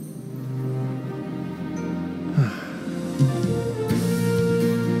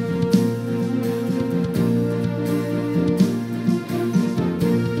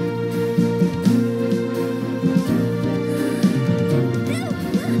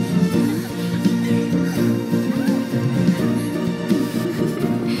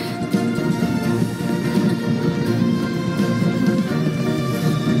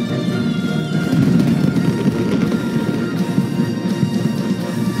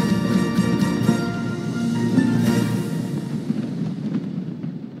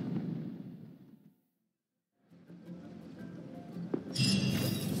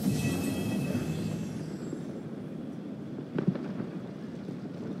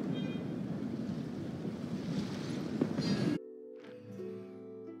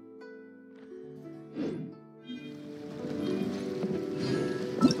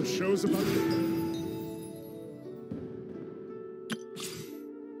 The show's about to...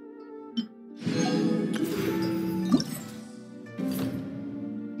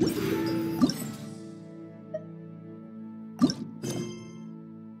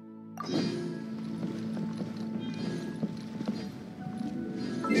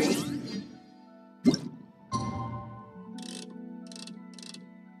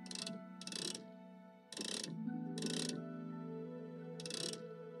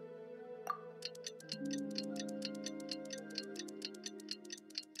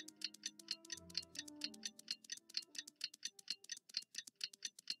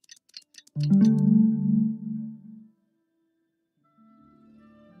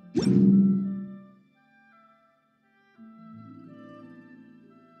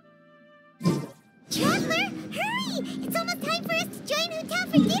 Traveler, hurry! It's almost time for us to join Hotel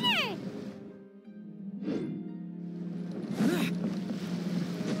for dinner!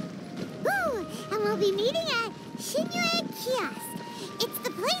 Ooh, and we'll be meeting at Shinyue Kiosk. It's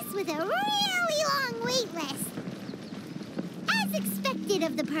the place with a really long wait list. As expected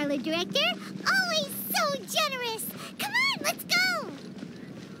of the parlor director, always so generous. Come on, let's go!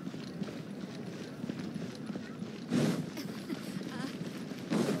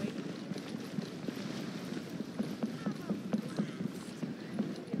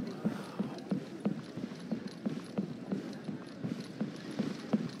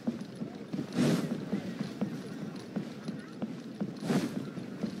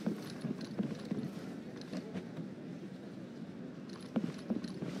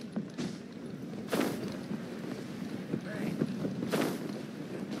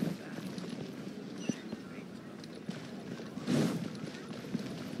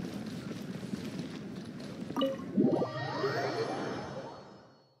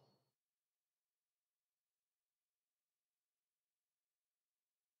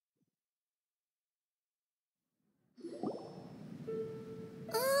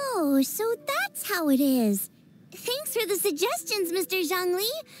 Oh, so that's how it is. Thanks for the suggestions, Mr. Zhongli.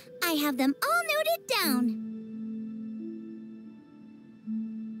 I have them all noted down.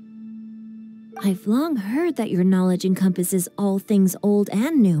 I've long heard that your knowledge encompasses all things old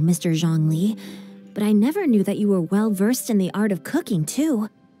and new, Mr. Zhongli, but I never knew that you were well versed in the art of cooking, too.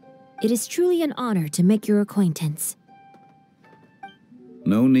 It is truly an honor to make your acquaintance.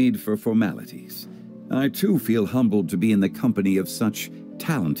 No need for formalities. I too feel humbled to be in the company of such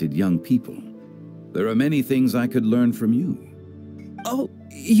talented young people. There are many things I could learn from you. Oh,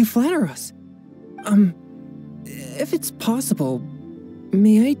 you flatter us. If it's possible,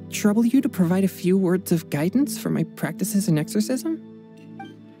 may I trouble you to provide a few words of guidance for my practices in exorcism?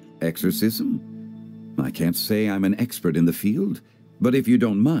 Exorcism? I can't say I'm an expert in the field, but if you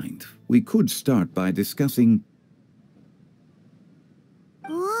don't mind, we could start by discussing...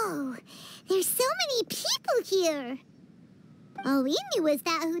 Whoa, there's so many people here. All we knew was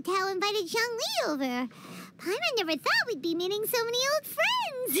that Hotel invited Zhongli over. Paimon never thought we'd be meeting so many old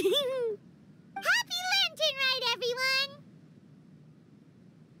friends.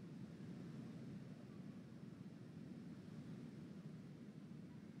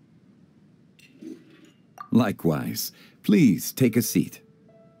 Likewise. Please take a seat.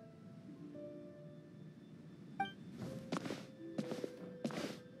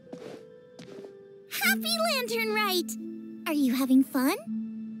 Happy Lantern Rite! Are you having fun?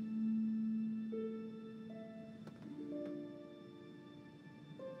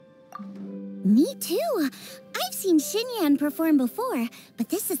 Me too. I've seen Xinyan perform before, but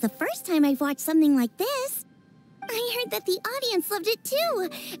this is the first time I've watched something like this. I heard that the audience loved it too,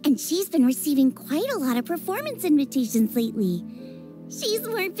 and she's been receiving quite a lot of performance invitations lately. She's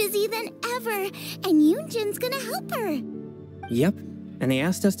more busy than ever, and Yoonjin's gonna help her. Yep, and they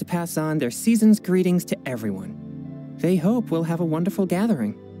asked us to pass on their season's greetings to everyone. They hope we'll have a wonderful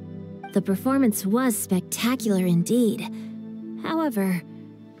gathering. The performance was spectacular indeed. However,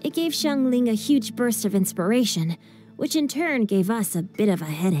 it gave Xiangling a huge burst of inspiration, which in turn gave us a bit of a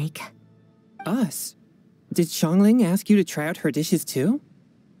headache. Us? Did Xiangling ask you to try out her dishes too?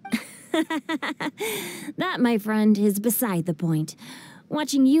 That, my friend, is beside the point.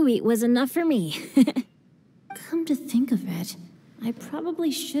 Watching you eat was enough for me. Come to think of it, I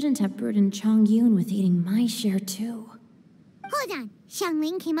probably shouldn't have burdened Chongyun with eating my share too. Hold on,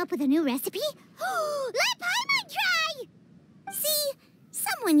 Xiangling came up with a new recipe? Let Paimon try! See?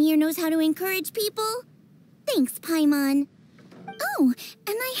 Someone here knows how to encourage people. Thanks, Paimon. Oh,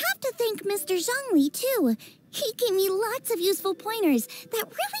 and I have to thank Mr. Zhongli, too. He gave me lots of useful pointers that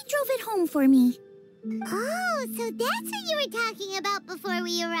really drove it home for me. Oh, so that's what you were talking about before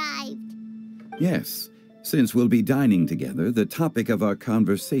we arrived. Yes. Since we'll be dining together, the topic of our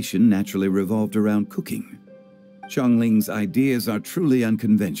conversation naturally revolved around cooking. Xiangling's ideas are truly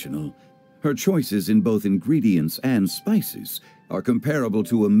unconventional. Her choices in both ingredients and spices are comparable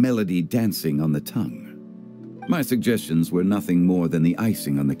to a melody dancing on the tongue. My suggestions were nothing more than the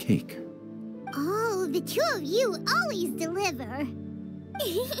icing on the cake. Oh, the two of you always deliver.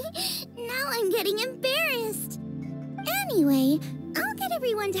 Now I'm getting embarrassed. Anyway, I'll get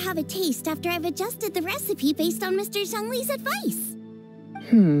everyone to have a taste after I've adjusted the recipe based on Mr. Zhongli's advice.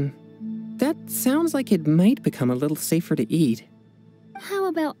 That sounds like it might become a little safer to eat. How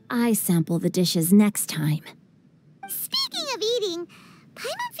about I sample the dishes next time? Speaking of eating,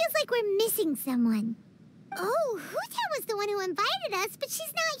 Paimon feels like we're missing someone. Oh, Huta was the one who invited us, but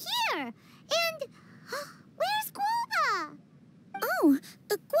she's not here. And where's Guoba? Oh,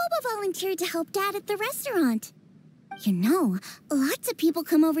 Guoba volunteered to help Dad at the restaurant. You know, lots of people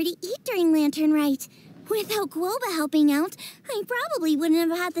come over to eat during Lantern Rite. Without Guoba helping out, I probably wouldn't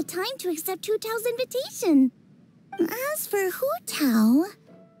have had the time to accept Hu Tao's invitation. As for Hu Tao...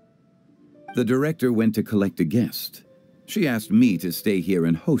 The director went to collect a guest. She asked me to stay here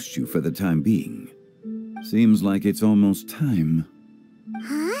and host you for the time being. Seems like it's almost time.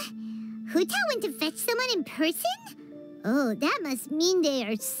 Huh? Hu Tao went to fetch someone in person? Oh, that must mean they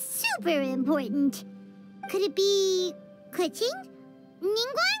are super important. Could it be Keqing?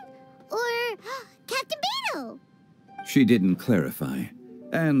 Ningguang? Or Captain Beidou? She didn't clarify.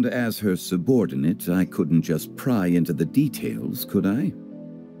 And as her subordinate, I couldn't just pry into the details, could I?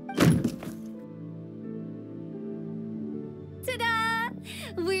 Ta-da!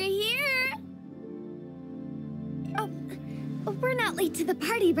 We're here! Oh, we're not late to the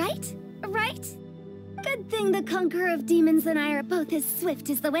party, right? Right? Good thing the Conqueror of Demons and I are both as swift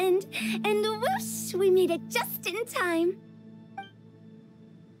as the wind. And whoosh, we made it just in time.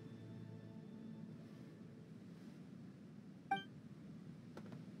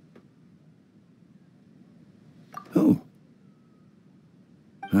 Oh.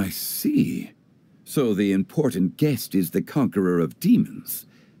 I see. So the important guest is the Conqueror of Demons.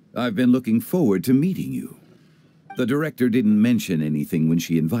 I've been looking forward to meeting you. The director didn't mention anything when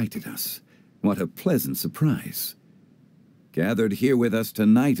she invited us. What a pleasant surprise. Gathered here with us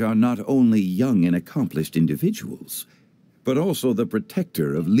tonight are not only young and accomplished individuals, but also the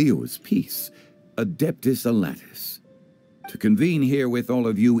protector of Liyue's peace, Adeptus Alatus. To convene here with all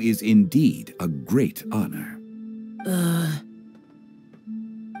of you is indeed a great honor.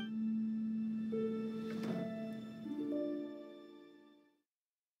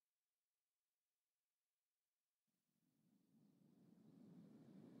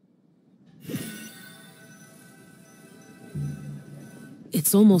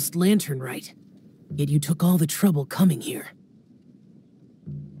 It's almost Lantern Rite, yet you took all the trouble coming here.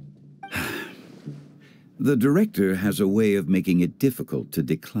 The director has a way of making it difficult to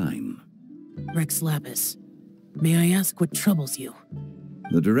decline. Rex Lapis, may I ask what troubles you?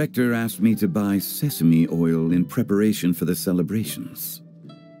 The director asked me to buy sesame oil in preparation for the celebrations.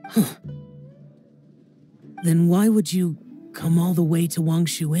 Huh. Then why would you come all the way to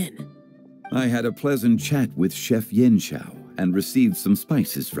Wangshu Inn? I had a pleasant chat with Chef Yanxiao and received some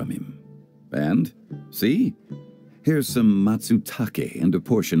spices from him. And, see? Here's some matsutake and a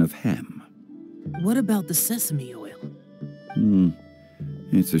portion of ham. What about the sesame oil?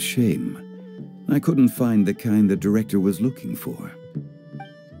 It's a shame. I couldn't find the kind the director was looking for.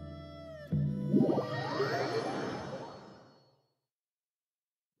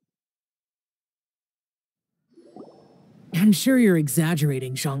 I'm sure you're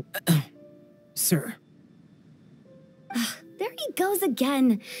exaggerating, Zhang... Sir. There he goes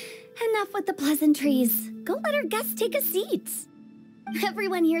again. Enough with the pleasantries. Go let our guests take a seat.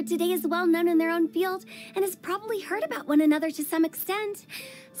 Everyone here today is well known in their own field and has probably heard about one another to some extent.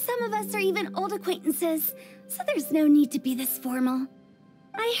 Some of us are even old acquaintances, so there's no need to be this formal.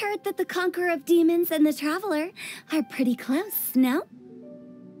 I heard that the Conqueror of Demons and the Traveler are pretty close, no?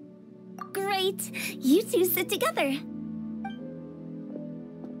 Great. You two sit together.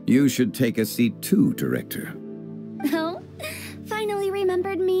 You should take a seat too, Director. Oh, finally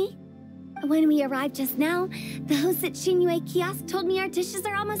remembered me? When we arrived just now, the host at Shinyue Kiosk told me our dishes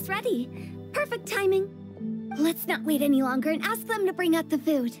are almost ready. Perfect timing. Let's not wait any longer and ask them to bring out the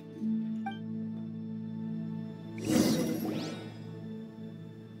food.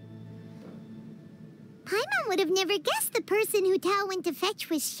 Paimon would have never guessed the person who Tao went to fetch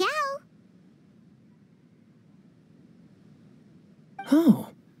was Xiao. Oh,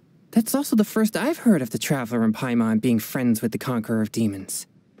 that's also the first I've heard of the Traveler and Paimon being friends with the Conqueror of Demons.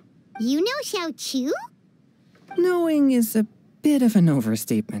 You know Xiao Chu? Knowing is a bit of an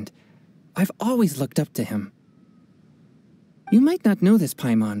overstatement. I've always looked up to him. You might not know this,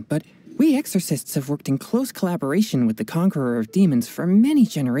 Paimon, but we exorcists have worked in close collaboration with the Conqueror of Demons for many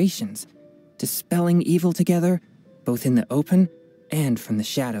generations, dispelling evil together, both in the open and from the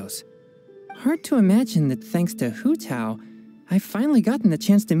shadows. Hard to imagine that thanks to Hu Tao, I've finally gotten the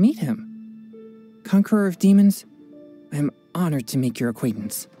chance to meet him. Conqueror of Demons, I'm honored to make your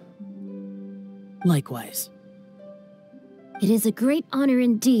acquaintance. Likewise. It is a great honor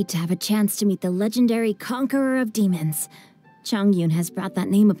indeed to have a chance to meet the legendary Conqueror of Demons. Changyun has brought that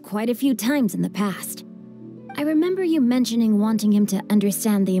name up quite a few times in the past. I remember you mentioning wanting him to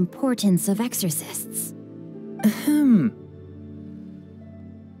understand the importance of exorcists. Ahem.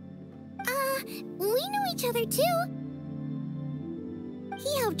 We know each other too.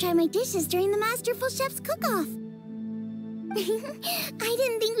 He helped try my dishes during the Masterful Chef's cook-off. I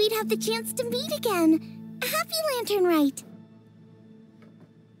didn't think we'd have the chance to meet again. Happy Lantern Rite.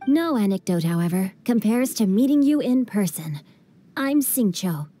 No anecdote, however, compares to meeting you in person. I'm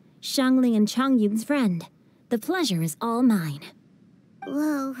Xingqiu, Shangling and Changyun's friend. The pleasure is all mine.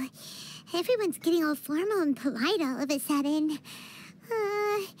 Whoa. Everyone's getting all formal and polite all of a sudden.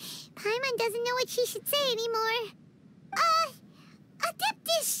 Paimon doesn't know what she should say anymore.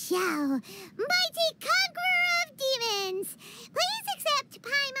 Adeptus Xiao, mighty Conqueror of Demons, please accept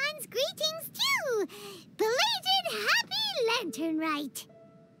Paimon's greetings too. Belated Happy Lantern Rite.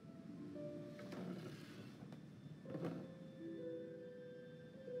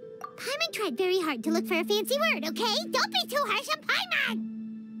 Paimon tried very hard to look for a fancy word, okay? Don't be too harsh on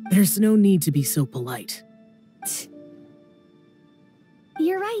Paimon! There's no need to be so polite.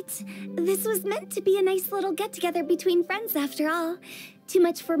 You're right. This was meant to be a nice little get-together between friends after all. Too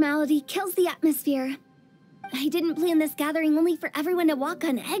much formality kills the atmosphere. I didn't plan this gathering only for everyone to walk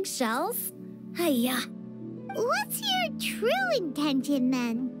on eggshells. Hiya. What's your true intention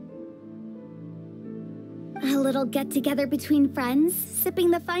then? A little get-together between friends, sipping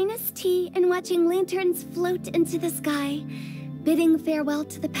the finest tea and watching lanterns float into the sky, bidding farewell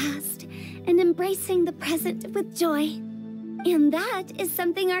to the past and embracing the present with joy. And that is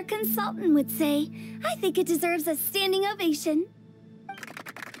something our consultant would say. I think it deserves a standing ovation.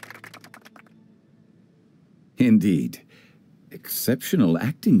 Indeed. Exceptional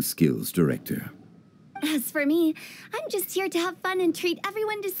acting skills, Director. As for me, I'm just here to have fun and treat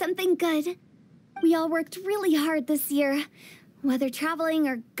everyone to something good. We all worked really hard this year, whether traveling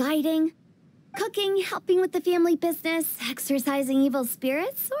or guiding, cooking, helping with the family business, exorcising evil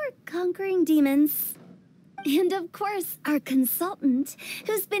spirits, or conquering demons. And of course, our consultant,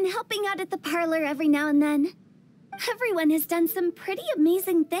 who's been helping out at the parlor every now and then. Everyone has done some pretty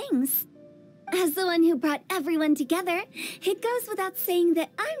amazing things. As the one who brought everyone together, it goes without saying that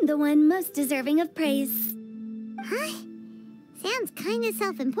I'm the one most deserving of praise. Huh? Sounds kinda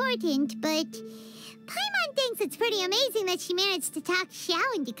self-important, but Paimon thinks it's pretty amazing that she managed to talk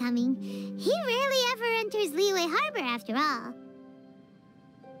Xiao into coming. He rarely ever enters Liyue Harbor after all.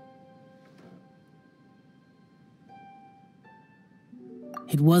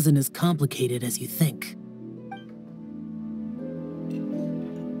 It wasn't as complicated as you think.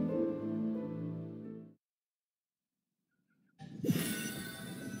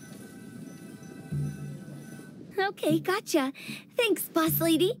 Okay, gotcha. Thanks, boss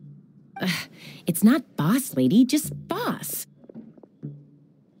lady. It's not boss lady, just boss.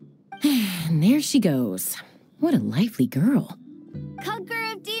 And there she goes. What a lively girl.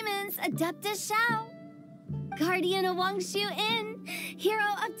 Conqueror of demons, Adeptus Shao. Guardian of Wangshu Inn, hero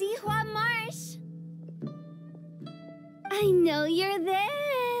of Dihua Marsh. I know you're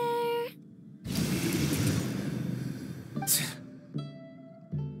there.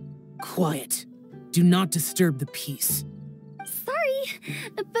 Quiet. Do not disturb the peace. Sorry,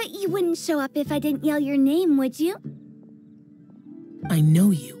 but you wouldn't show up if I didn't yell your name, would you? I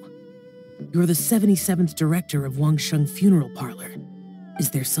know you. You're the 77th director of Wangsheng Funeral Parlor.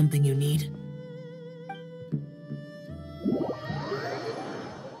 Is there something you need?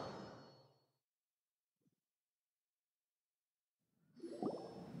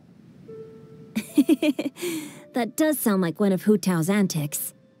 That does sound like one of Hu Tao's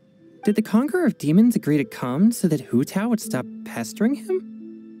antics. Did the Conqueror of Demons agree to come so that Hu Tao would stop pestering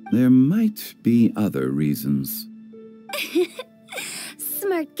him? There might be other reasons.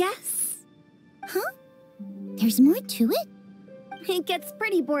 Smart guess. Huh? There's more to it? It gets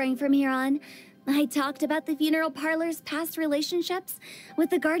pretty boring from here on. I talked about the funeral parlor's past relationships with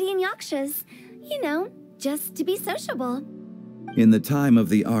the guardian yakshas. You know, just to be sociable. In the time of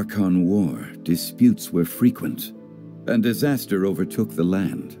the Archon War, disputes were frequent, and disaster overtook the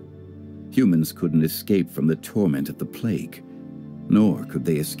land. Humans couldn't escape from the torment of the plague, nor could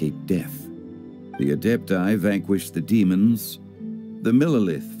they escape death. The Adepti vanquished the demons, the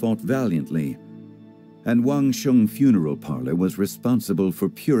Millelith fought valiantly, and Wangsheng Funeral Parlor was responsible for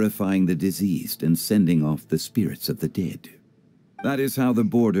purifying the diseased and sending off the spirits of the dead. That is how the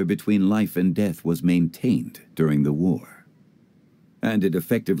border between life and death was maintained during the war. And it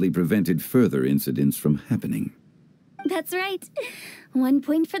effectively prevented further incidents from happening. That's right. 1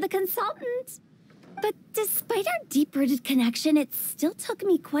 point for the consultant. But despite our deep-rooted connection, it still took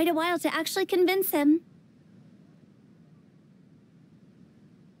me quite a while to actually convince him.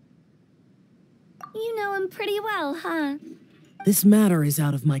 You know him pretty well, huh? This matter is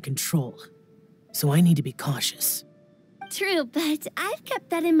out of my control, so I need to be cautious. True, but I've kept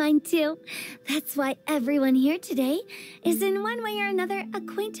that in mind too. That's why everyone here today is in one way or another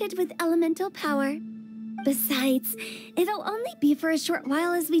acquainted with elemental power. Besides, it'll only be for a short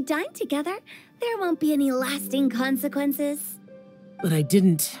while as we dine together. There won't be any lasting consequences. But I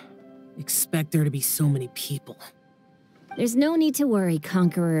didn't expect there to be so many people. There's no need to worry,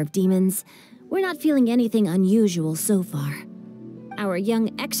 Conqueror of Demons. We're not feeling anything unusual so far. Our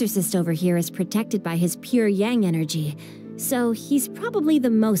young exorcist over here is protected by his pure yang energy, so he's probably the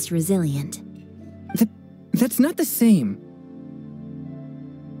most resilient. That's not the same.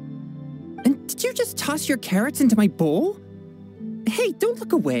 And did you just toss your carrots into my bowl? Hey, don't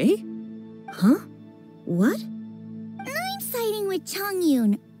look away. Huh? What? I'm siding with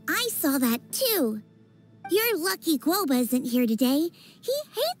Chongyun. I saw that too. You're lucky Guoba isn't here today. He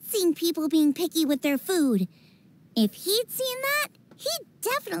hates seeing people being picky with their food. If he'd seen that, he'd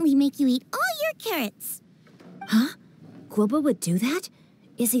definitely make you eat all your carrots. Huh? Guoba would do that?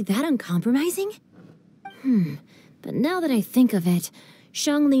 Is he that uncompromising? But now that I think of it,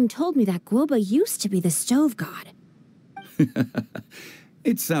 Xianglin told me that Guoba used to be the stove god.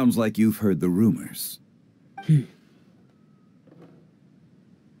 It sounds like you've heard the rumors.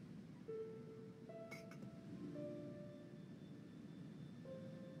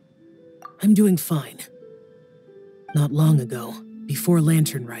 I'm doing fine. Not long ago, before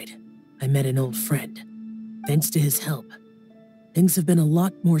Lantern Rite, I met an old friend. Thanks to his help, things have been a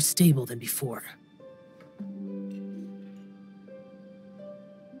lot more stable than before.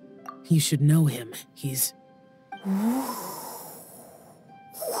 You should know him. He's...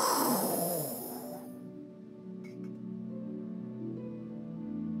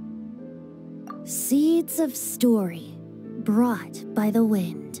 Seeds of story, brought by the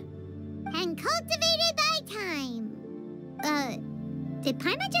wind. And cultivated by time. Did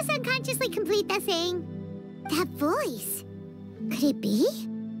Paimon just unconsciously complete that saying? That voice. Could it be?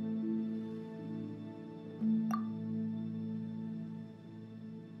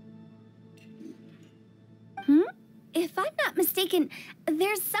 If I'm not mistaken,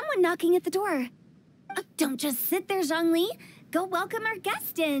 there's someone knocking at the door. Don't just sit there, Zhongli. Go welcome our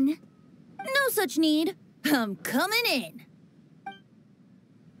guest in. No such need. I'm coming in.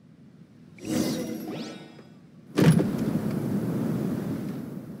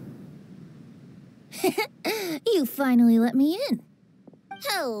 You finally let me in.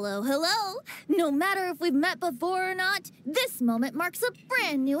 Hello, hello. No matter if we've met before or not, this moment marks a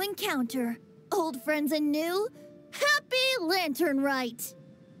brand new encounter. Old friends and new, happy Lantern Rite.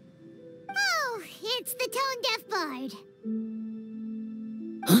 Oh, it's the tone-deaf bard.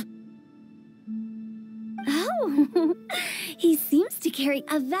 Oh, he seems to carry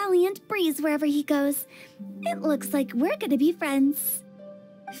a valiant breeze wherever he goes. It looks like we're gonna be friends.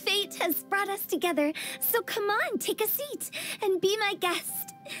 Fate has brought us together, so come on, take a seat and be my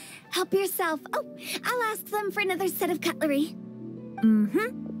guest. Help yourself. Oh, I'll ask them for another set of cutlery.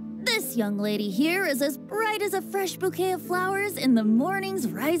 This young lady here is as bright as a fresh bouquet of flowers in the morning's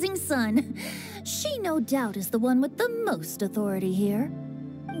rising sun. She no doubt is the one with the most authority here.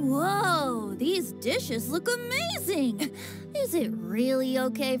 Whoa, these dishes look amazing! Is it really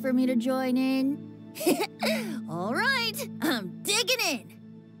okay for me to join in? All right, I'm digging in!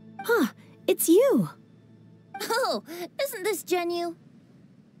 Huh, it's you. Oh, isn't this Genyu?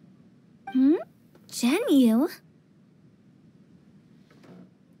 Genyu?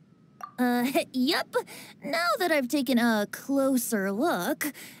 Yep. Now that I've taken a closer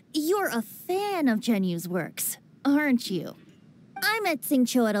look, you're a fan of Genyu's works, aren't you? I met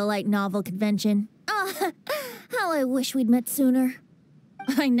Xingqiu at a light novel convention. Ah, how I wish we'd met sooner.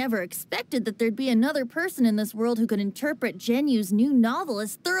 I never expected that there'd be another person in this world who could interpret Genyu's new novel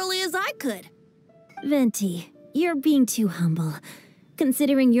as thoroughly as I could. Venti, you're being too humble.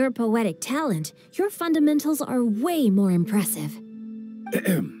 Considering your poetic talent, your fundamentals are way more impressive.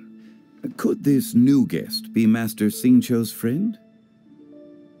 Could this new guest be Master Xingqiu's friend?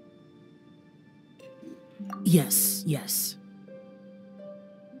 Yes.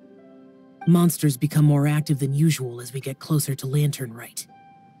 Monsters become more active than usual as we get closer to Lantern Rite.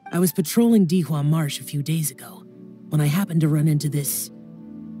 I was patrolling Dihua Marsh a few days ago, when I happened to run into this...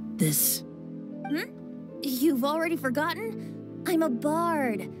 You've already forgotten? I'm a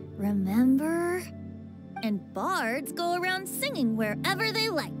bard, remember? And bards go around singing wherever they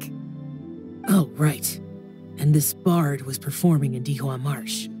like. Oh, right. And this bard was performing in Dihua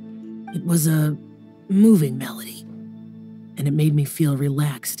Marsh. It was a moving melody, and it made me feel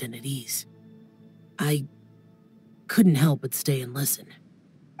relaxed and at ease. I couldn't help but stay and listen.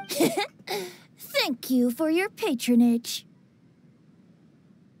 Thank you for your patronage.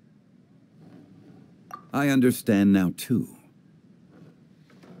 I understand now, too.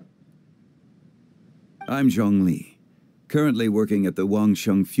 I'm Zhongli, currently working at the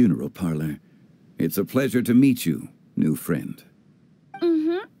Wangsheng Funeral Parlor. It's a pleasure to meet you, new friend.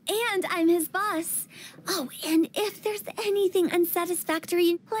 And I'm his boss. Oh, and if there's anything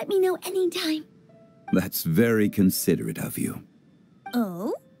unsatisfactory, let me know anytime. That's very considerate of you.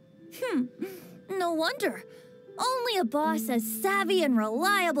 Oh? No wonder. Only a boss as savvy and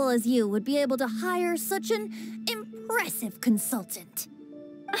reliable as you would be able to hire such an impressive consultant.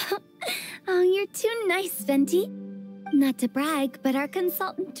 Oh, you're too nice, Venti. Not to brag, but our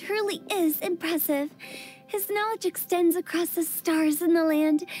consultant truly is impressive. His knowledge extends across the stars and the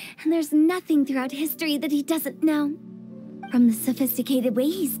land, and there's nothing throughout history that he doesn't know. From the sophisticated way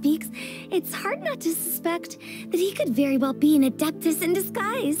he speaks, it's hard not to suspect that he could very well be an adeptus in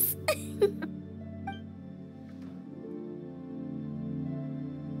disguise.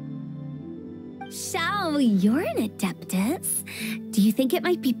 Xiao, you're an adeptus. Do you think it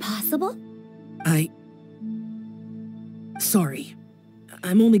might be possible? Sorry.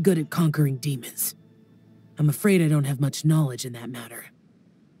 I'm only good at conquering demons. I'm afraid I don't have much knowledge in that matter.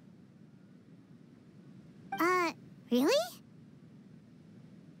 Really?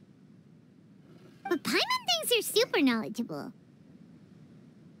 But Paimon thinks you're super knowledgeable.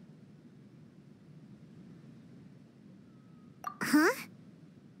 Huh?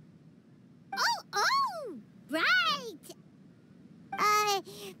 Oh, right!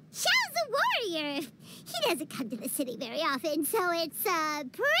 Xiao's a warrior. He doesn't come to the city very often, so it's,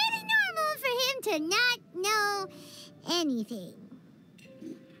 pretty normal for him to not know anything.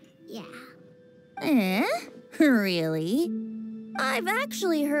 Yeah. Really? I've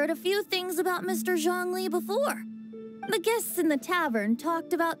actually heard a few things about Mr. Zhongli before. The guests in the tavern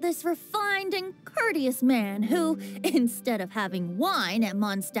talked about this refined and courteous man who, instead of having wine at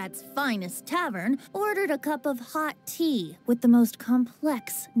Mondstadt's finest tavern, ordered a cup of hot tea with the most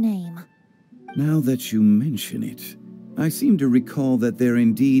complex name. Now that you mention it, I seem to recall that there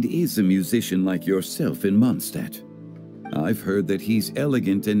indeed is a musician like yourself in Mondstadt. I've heard that he's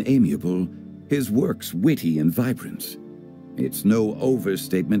elegant and amiable, his works witty and vibrant. It's no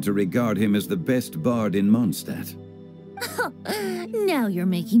overstatement to regard him as the best bard in Mondstadt. Now you're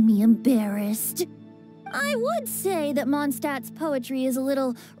making me embarrassed. I would say that Mondstadt's poetry is a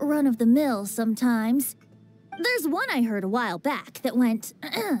little run-of-the-mill sometimes. There's one I heard a while back that went,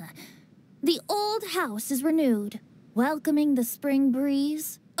 "The old house is renewed, welcoming the spring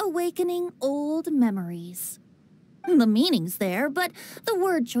breeze, awakening old memories." The meaning's there, but the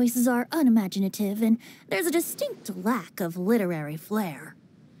word choices are unimaginative, and there's a distinct lack of literary flair.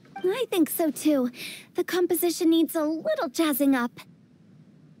 I think so too. The composition needs a little jazzing up.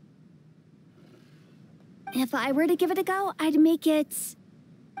 If I were to give it a go, I'd make it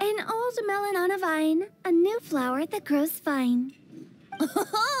an old melon on a vine, a new flower that grows fine.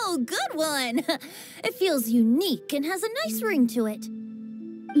 Oh, good one! It feels unique and has a nice ring to it.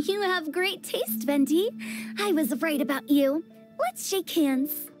 You have great taste, Venti. I was right about you. Let's shake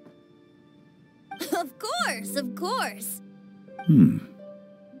hands. Of course, of course.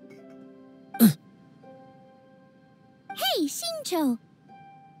 Hey, Shincho!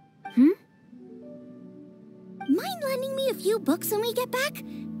 Mind lending me a few books when we get back?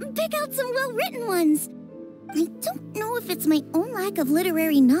 Pick out some well-written ones. I don't know if it's my own lack of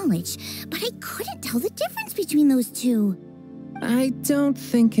literary knowledge, but I couldn't tell the difference between those two. I don't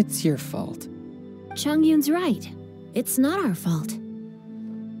think it's your fault. Chongyun's right. It's not our fault.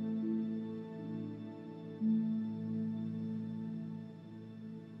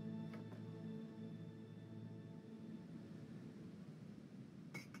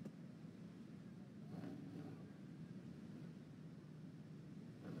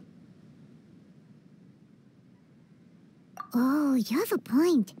 Oh, you have a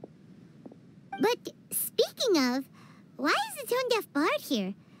point. But speaking of, why is the tone-deaf bard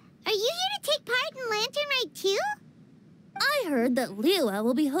here? Are you here to take part in Lantern Rite too? I heard that Liyue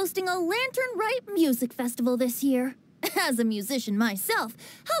will be hosting a Lantern Rite music festival this year. As a musician myself,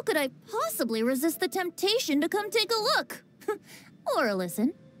 how could I possibly resist the temptation to come take a look? Or a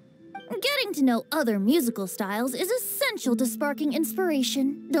listen. Getting to know other musical styles is essential to sparking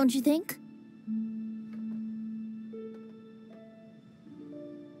inspiration, don't you think?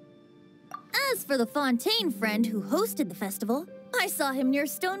 As for the Fontaine friend who hosted the festival, I saw him near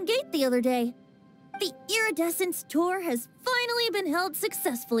Stone Gate the other day. The Iridescence tour has finally been held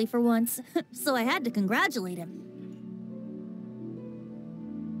successfully for once, so I had to congratulate him.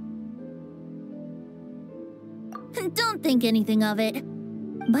 Don't think anything of it.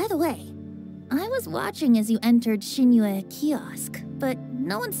 By the way, I was watching as you entered Shinyue Kiosk, but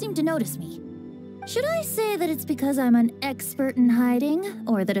no one seemed to notice me. Should I say that it's because I'm an expert in hiding,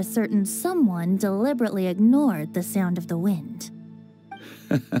 or that a certain someone deliberately ignored the sound of the wind?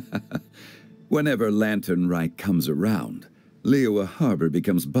 Whenever Lantern Rite comes around, Liyue Harbor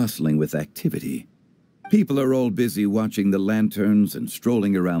becomes bustling with activity. People are all busy watching the lanterns and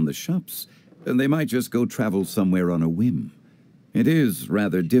strolling around the shops, and they might just go travel somewhere on a whim. It is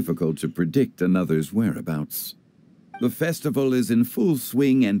rather difficult to predict another's whereabouts. The festival is in full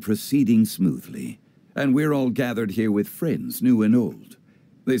swing and proceeding smoothly, and we're all gathered here with friends, new and old.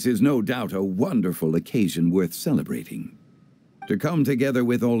 This is no doubt a wonderful occasion worth celebrating. To come together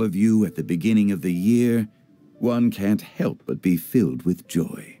with all of you at the beginning of the year, one can't help but be filled with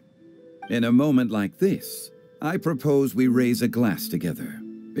joy. In a moment like this, I propose we raise a glass together.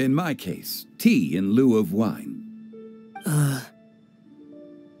 In my case, tea in lieu of wine.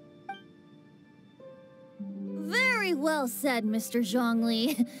 Very well said, Mr.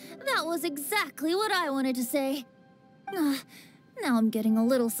 Zhongli. That was exactly what I wanted to say. Now I'm getting a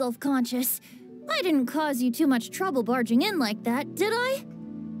little self-conscious. I didn't cause you too much trouble barging in like that, did I?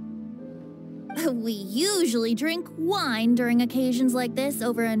 We usually drink wine during occasions like this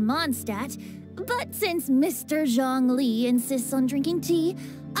over in Mondstadt, but since Mr. Zhongli insists on drinking tea,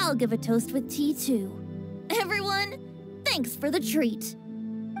 I'll give a toast with tea too. Everyone, thanks for the treat.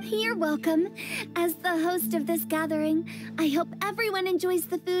 You're welcome. As the host of this gathering, I hope everyone enjoys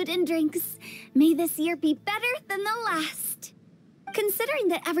the food and drinks. May this year be better than the last. Considering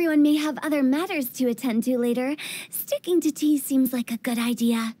that everyone may have other matters to attend to later, sticking to tea seems like a good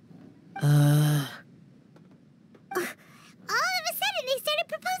idea. All of a sudden, they started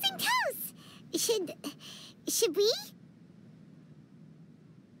proposing toasts. Should we?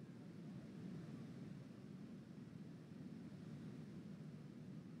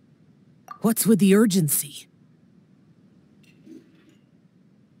 What's with the urgency?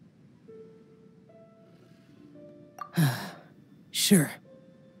 Sure.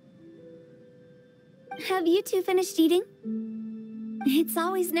 Have you two finished eating? It's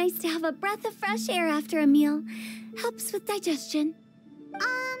always nice to have a breath of fresh air after a meal. Helps with digestion.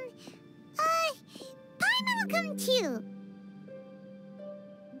 Paimon will come too.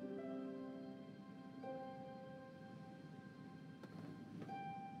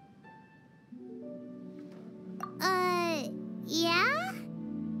 Yeah?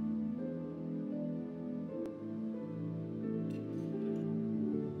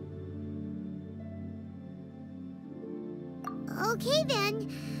 Okay then.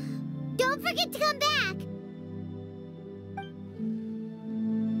 Don't forget to come back.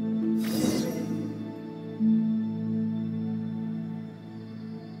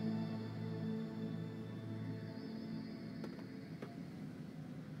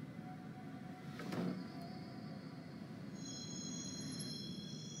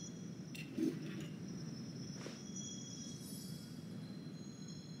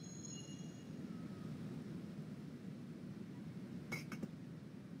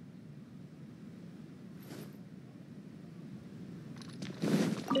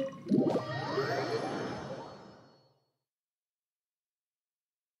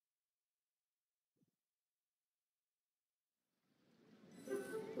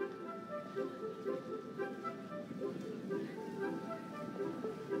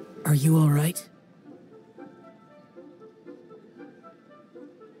 Are you all right?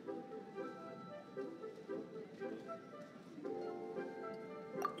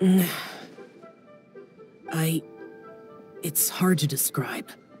 It's hard to describe.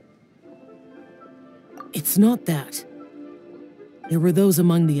 It's not that. There were those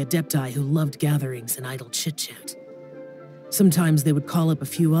among the Adepti who loved gatherings and idle chit-chat. Sometimes they would call up a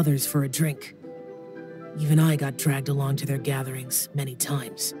few others for a drink. Even I got dragged along to their gatherings many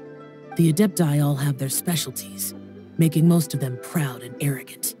times. The Adepti all have their specialties, making most of them proud and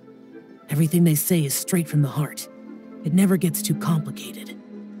arrogant. Everything they say is straight from the heart. It never gets too complicated.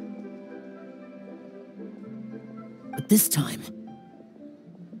 But this time...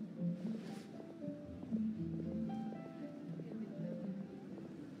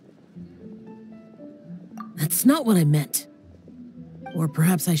 That's not what I meant. Or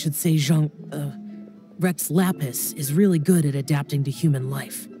perhaps I should say Rex Lapis is really good at adapting to human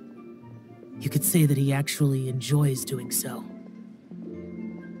life. You could say that he actually enjoys doing so.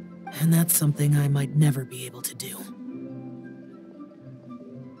 And that's something I might never be able to do.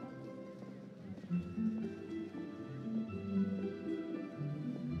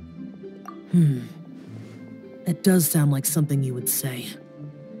 That does sound like something you would say.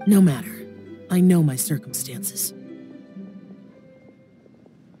 No matter. I know my circumstances.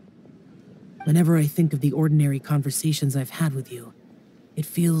 Whenever I think of the ordinary conversations I've had with you, it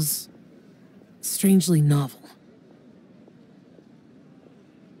feels strangely novel.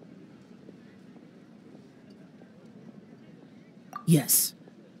 Yes.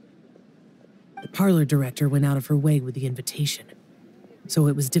 The parlor director went out of her way with the invitation, so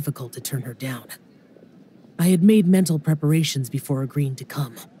it was difficult to turn her down. I had made mental preparations before agreeing to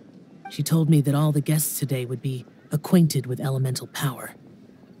come. She told me that all the guests today would be acquainted with elemental power,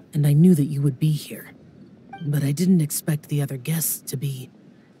 and I knew that you would be here. But I didn't expect the other guests to be...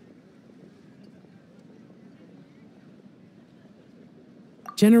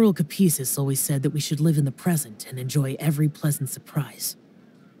 General Capisis always said that we should live in the present and enjoy every pleasant surprise.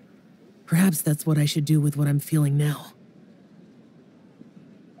 Perhaps that's what I should do with what I'm feeling now.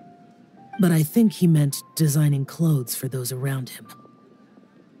 But I think he meant designing clothes for those around him.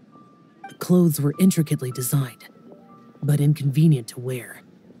 The clothes were intricately designed, but inconvenient to wear.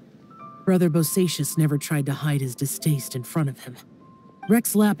 Brother Bosacius never tried to hide his distaste in front of him.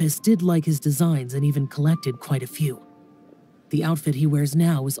 Rex Lapis did like his designs and even collected quite a few. The outfit he wears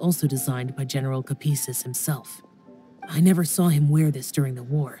now was also designed by General Capisis himself. I never saw him wear this during the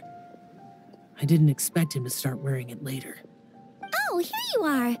war. I didn't expect him to start wearing it later. Oh, here you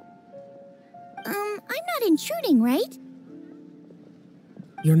are. I'm not intruding, right?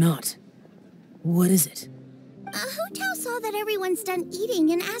 You're not. What is it? Hu Tao saw that everyone's done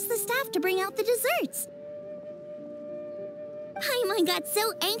eating and asked the staff to bring out the desserts. Paimon got so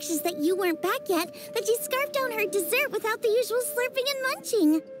anxious that you weren't back yet that she scarfed down her dessert without the usual slurping and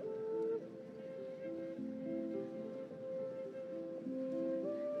munching.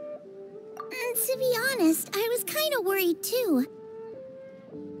 To be honest, I was kind of worried too.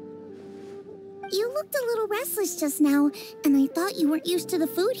 You looked a little restless just now, and I thought you weren't used to the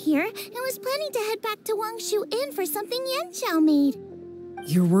food here and was planning to head back to Wangshu Inn for something Yanqiao made.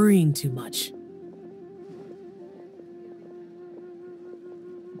 You're worrying too much.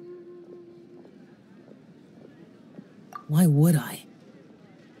 Why would I?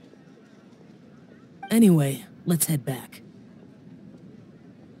 Anyway, let's head back.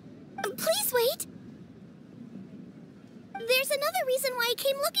 Please wait! There's another reason why I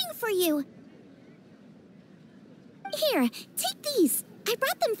came looking for you. Here, take these. I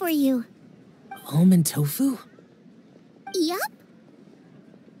brought them for you. Almond tofu? Yup.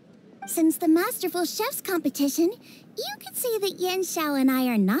 Since the Masterful Chef's competition, you could say that Yanqiao and I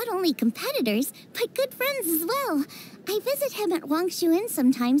are not only competitors, but good friends as well. I visit him at Wangshu Inn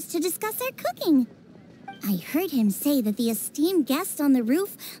sometimes to discuss our cooking. I heard him say that the esteemed guest on the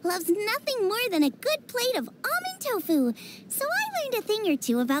roof loves nothing more than a good plate of almond tofu, so I learned a thing or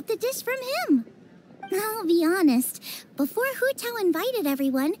two about the dish from him. I'll be honest, before Hu Tao invited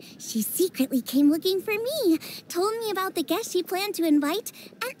everyone, she secretly came looking for me, told me about the guests she planned to invite,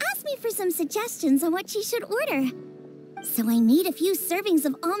 and asked me for some suggestions on what she should order. So I made a few servings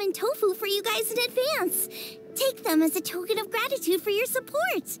of almond tofu for you guys in advance. Take them as a token of gratitude for your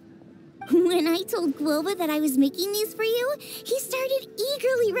support. When I told Guoba that I was making these for you, he started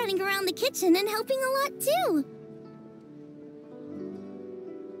eagerly running around the kitchen and helping a lot too.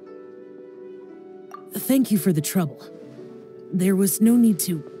 Thank you for the trouble. There was no need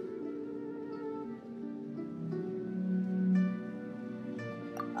to...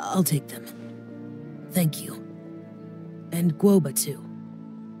 I'll take them. Thank you. And Guoba too.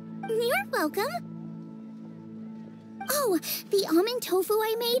 You're welcome. Oh, the almond tofu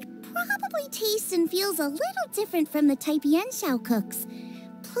I made probably tastes and feels a little different from the type Yanxiao cooks.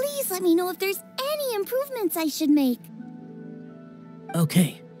 Please let me know if there's any improvements I should make.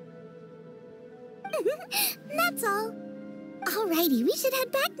 Okay. That's all. Alrighty, we should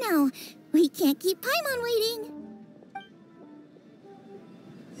head back now. We can't keep Paimon waiting.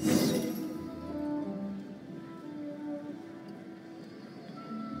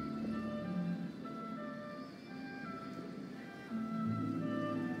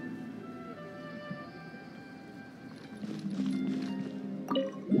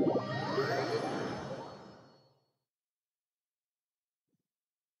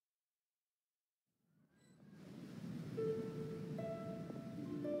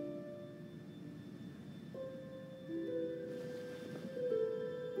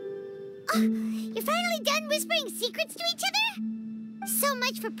 You're finally done whispering secrets to each other? So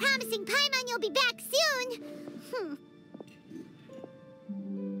much for promising Paimon you'll be back soon.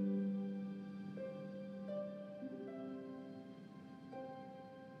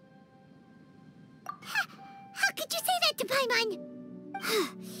 How could you say that to Paimon?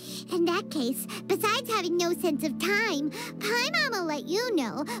 In that case, besides having no sense of time, Paimon will let you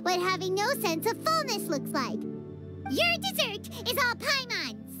know what having no sense of fullness looks like. Your dessert is all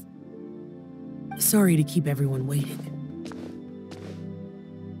Paimon's. Sorry to keep everyone waiting.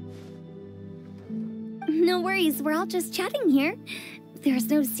 No worries, we're all just chatting here. There's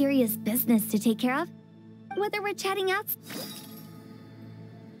no serious business to take care of. Whether we're chatting out...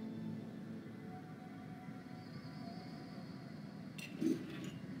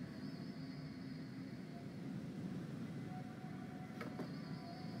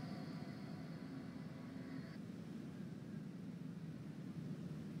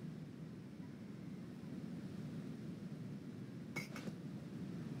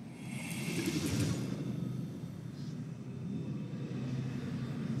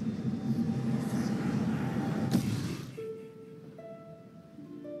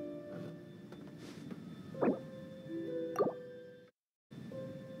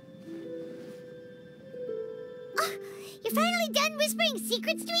 You're finally done whispering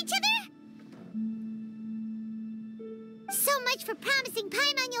secrets to each other? So much for promising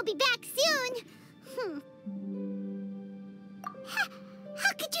Paimon you'll be back soon.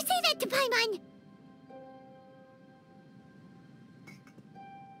 How could you say that to Paimon?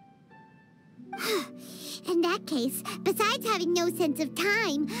 In that case, besides having no sense of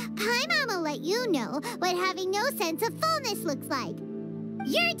time, Paimon will let you know what having no sense of fullness looks like.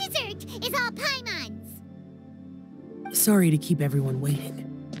 Your dessert is all Paimon's. Sorry to keep everyone waiting.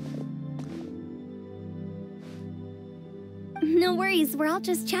 No worries, we're all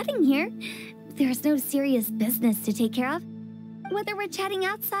just chatting here. There's no serious business to take care of. Whether we're chatting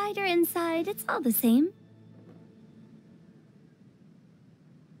outside or inside, it's all the same.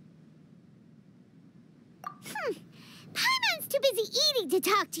 Paimon's too busy eating to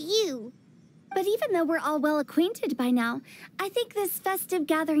talk to you. But even though we're all well acquainted by now, I think this festive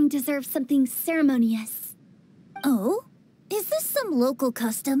gathering deserves something ceremonious. Oh? Is this some local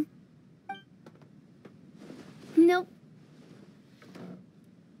custom? Nope.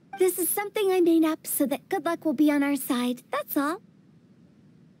 This is something I made up so that good luck will be on our side, that's all.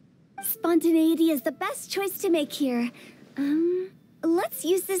 Spontaneity is the best choice to make here. Let's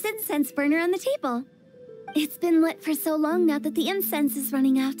use this incense burner on the table. It's been lit for so long now that the incense is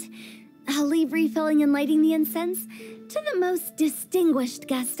running out. I'll leave refilling and lighting the incense to the most distinguished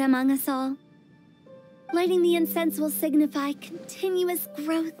guest among us all. Lighting the incense will signify continuous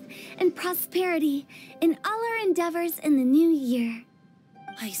growth and prosperity in all our endeavors in the new year.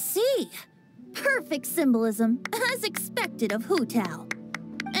 I see. Perfect symbolism, as expected of Hu Tao.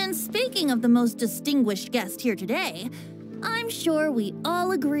 And speaking of the most distinguished guest here today, I'm sure we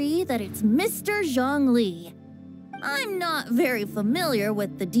all agree that it's Mr. Zhongli. I'm not very familiar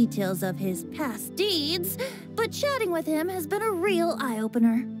with the details of his past deeds, but chatting with him has been a real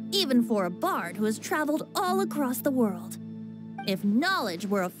eye-opener, even for a bard who has traveled all across the world. If knowledge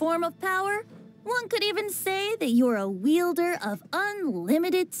were a form of power, one could even say that you're a wielder of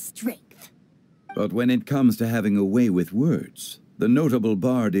unlimited strength. But when it comes to having a way with words, the notable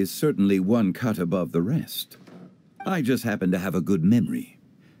bard is certainly one cut above the rest. I just happen to have a good memory.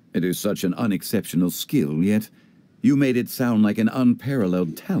 It is such an unexceptional skill, yet you made it sound like an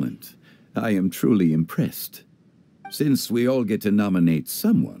unparalleled talent. I am truly impressed. Since we all get to nominate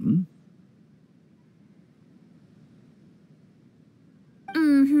someone...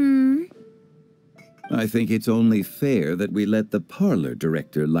 I think it's only fair that we let the parlor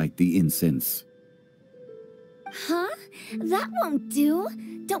director light the incense. Huh? That won't do.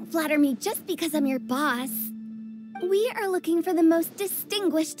 Don't flatter me just because I'm your boss. We are looking for the most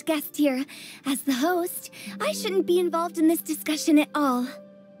distinguished guest here. As the host, I shouldn't be involved in this discussion at all.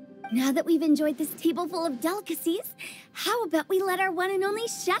 Now that we've enjoyed this table full of delicacies, how about we let our one and only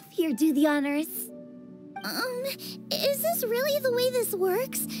chef here do the honors? Is this really the way this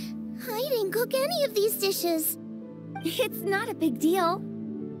works? I didn't cook any of these dishes. It's not a big deal.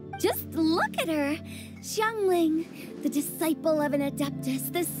 Just look at her. Xiangling, the disciple of an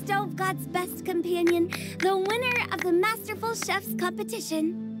adeptus, the stove god's best companion, the winner of the Masterful Chef's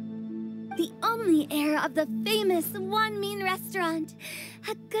competition. The only heir of the famous One Mean restaurant.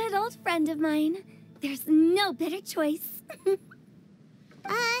 A good old friend of mine. There's no better choice.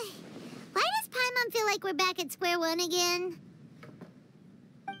 Why does Paimon feel like we're back at square one again?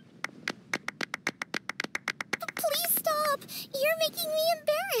 Please stop! You're making me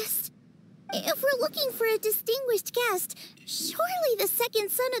embarrassed. If we're looking for a distinguished guest, surely the second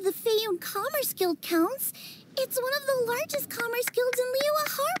son of the Feiyun Commerce Guild counts. It's one of the largest commerce guilds in Liyue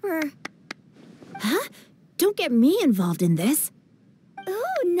Harbor. Huh? Don't get me involved in this.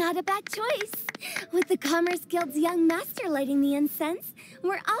 Ooh, not a bad choice. With the Commerce Guild's young master lighting the incense,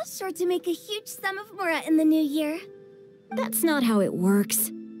 we're all sure to make a huge sum of mora in the new year. That's not how it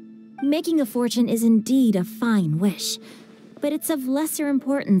works. Making a fortune is indeed a fine wish, but it's of lesser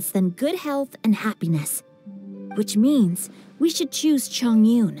importance than good health and happiness. Which means we should choose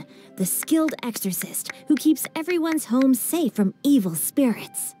Chongyun, the skilled exorcist who keeps everyone's home safe from evil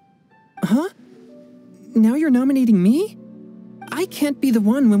spirits. Huh? Now you're nominating me? I can't be the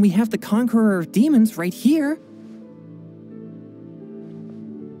one when we have the Conqueror of Demons right here.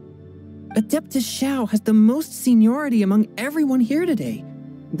 Adeptus Xiao has the most seniority among everyone here today.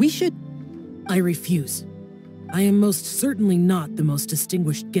 We should... I refuse. I am most certainly not the most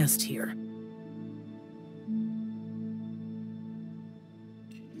distinguished guest here.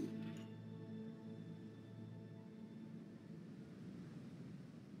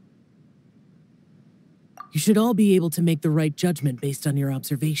 You should all be able to make the right judgment based on your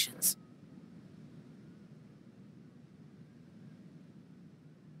observations.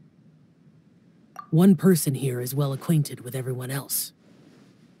 One person here is well acquainted with everyone else.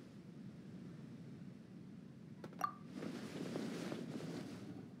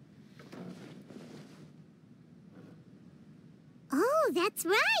 Oh, that's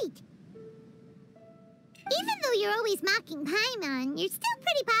right! Even though you're always mocking Paimon, you're still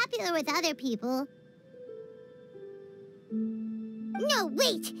pretty popular with other people. No,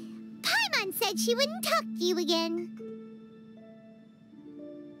 wait! Paimon said she wouldn't talk to you again.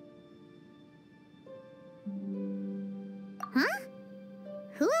 Huh?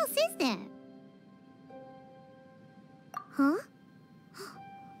 Who else is there? Huh?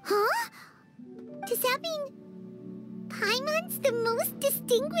 Huh? Does that mean Paimon's the most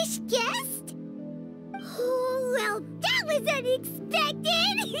distinguished guest? Oh, well, that was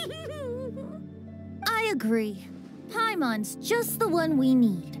unexpected! I agree. Paimon's just the one we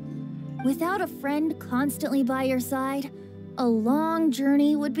need. Without a friend constantly by your side, a long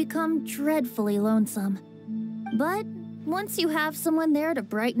journey would become dreadfully lonesome. But once you have someone there to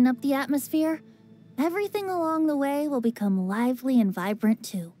brighten up the atmosphere, everything along the way will become lively and vibrant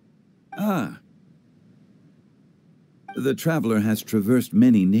too. Ah. The traveler has traversed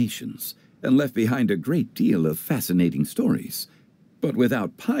many nations and left behind a great deal of fascinating stories. But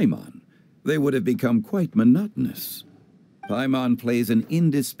without Paimon, they would have become quite monotonous. Paimon plays an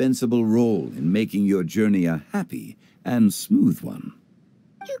indispensable role in making your journey a happy and smooth one.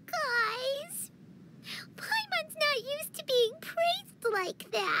 You guys, Paimon's not used to being praised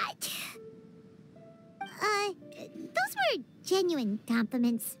like that. Those were genuine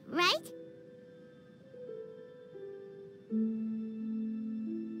compliments, right?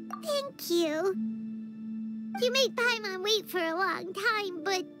 Thank you. You made Paimon wait for a long time,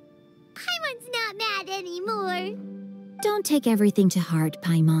 but Paimon's not mad anymore. Don't take everything to heart,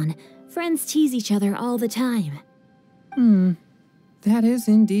 Paimon. Friends tease each other all the time. That is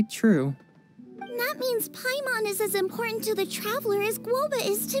indeed true. That means Paimon is as important to the traveler as Guoba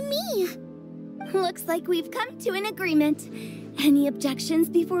is to me. Looks like we've come to an agreement. Any objections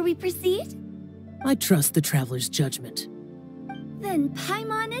before we proceed? I trust the traveler's judgment. Then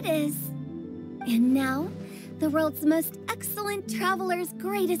Paimon it is. And now, the world's most excellent traveler's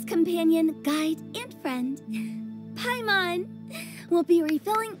greatest companion, guide, and friend, Paimon, will be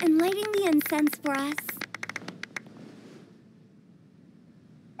refilling and lighting the incense for us.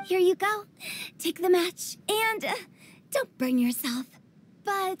 Here you go. Take the match, and don't burn yourself.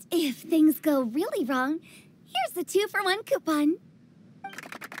 But if things go really wrong, here's the 2-for-1 coupon.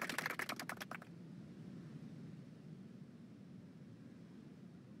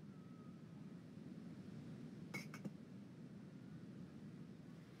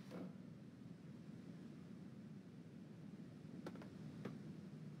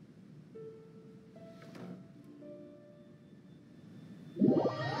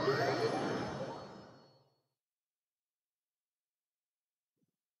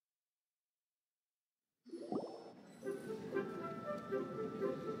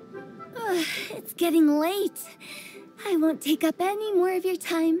 It's getting late. I won't take up any more of your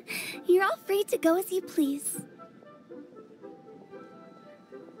time. You're all free to go as you please.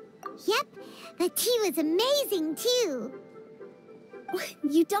 Yep, the tea was amazing too.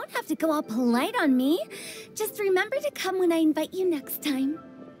 You don't have to go all polite on me. Just remember to come when I invite you next time.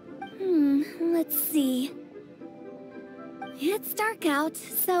 Let's see. It's dark out,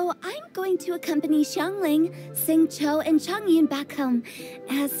 so I'm going to accompany Xiangling, Xingqiu, and Changyun back home.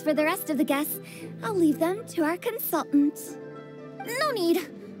 As for the rest of the guests, I'll leave them to our consultant. No need.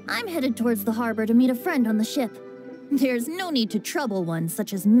 I'm headed towards the harbor to meet a friend on the ship. There's no need to trouble one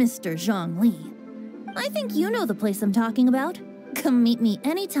such as Mr. Zhongli. I think you know the place I'm talking about. Come meet me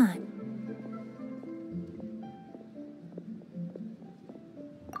anytime.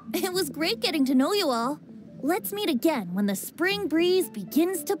 It was great getting to know you all. Let's meet again when the spring breeze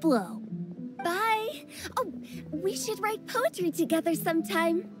begins to blow. Bye! Oh, we should write poetry together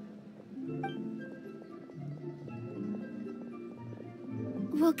sometime.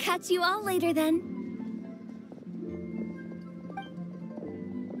 We'll catch you all later then.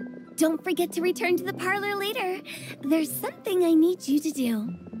 Don't forget to return to the parlor later. There's something I need you to do.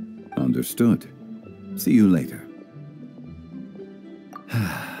 Understood. See you later.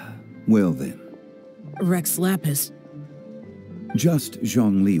 Well then. Rex Lapis. Just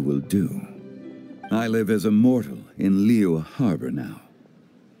Zhongli will do. I live as a mortal in Liyue Harbor now.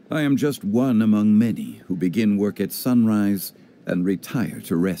 I am just one among many who begin work at sunrise and retire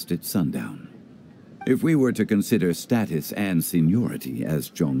to rest at sundown. If we were to consider status and seniority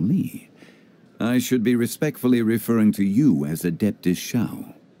as Zhongli, I should be respectfully referring to you as Adeptus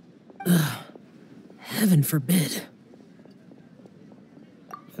Shao. Heaven forbid.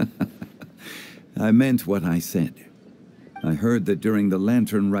 I meant what I said. I heard that during the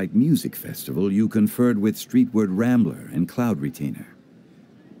Rite Music Festival, you conferred with Streetward Rambler and Cloud Retainer.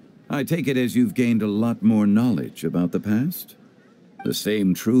 I take it as you've gained a lot more knowledge about the past? The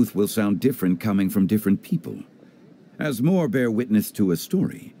same truth will sound different coming from different people. As more bear witness to a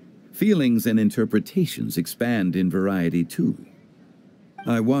story, feelings and interpretations expand in variety too.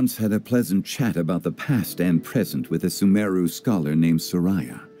 I once had a pleasant chat about the past and present with a Sumeru scholar named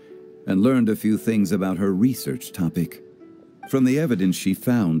Soraya, and learned a few things about her research topic. From the evidence she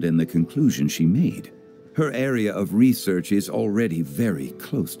found and the conclusion she made, her area of research is already very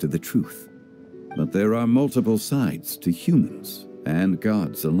close to the truth. But there are multiple sides to humans and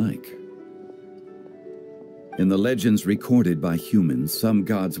gods alike. In the legends recorded by humans, some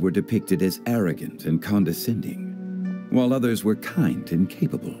gods were depicted as arrogant and condescending, while others were kind and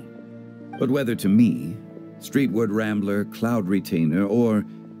capable. But whether to me, Streetward Rambler, Cloud Retainer, or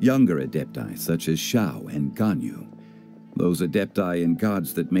younger adepti such as Shao and Ganyu, those adepti and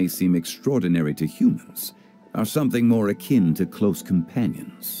gods that may seem extraordinary to humans are something more akin to close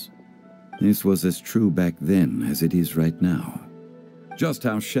companions. This was as true back then as it is right now. Just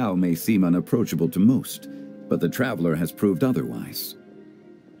how Shao may seem unapproachable to most, but the Traveler has proved otherwise.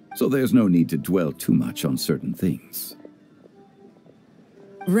 So there's no need to dwell too much on certain things.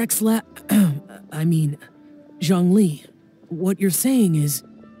 Zhongli, what you're saying is...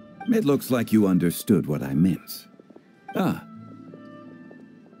 It looks like you understood what I meant. Ah.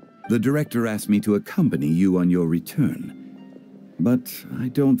 The director asked me to accompany you on your return, but I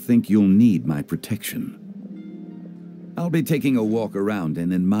don't think you'll need my protection. I'll be taking a walk around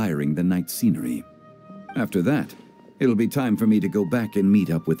and admiring the night scenery. After that, it'll be time for me to go back and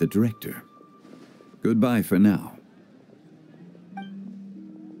meet up with the director. Goodbye for now.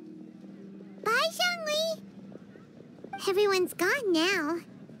 Bye, Zhongli. Everyone's gone now.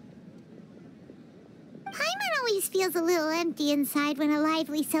 Paimon always feels a little empty inside when a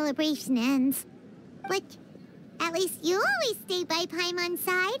lively celebration ends. But at least you always stay by Paimon's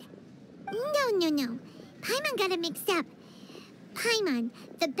side. No. Paimon got it mixed up. Paimon,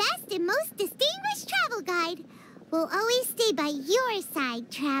 the best and most distinguished travel guide, will always stay by your side,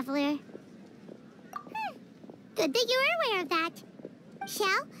 Traveler. Good that you're aware of that.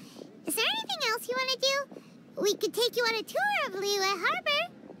 Shao, is there anything else you want to do? We could take you on a tour of Liyue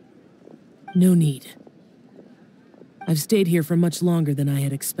Harbor. No need. I've stayed here for much longer than I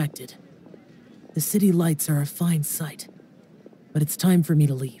had expected. The city lights are a fine sight, but it's time for me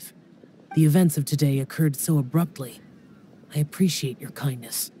to leave. The events of today occurred so abruptly. I appreciate your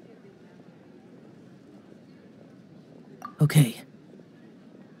kindness. Okay.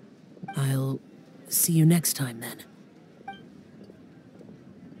 I'll see you next time then.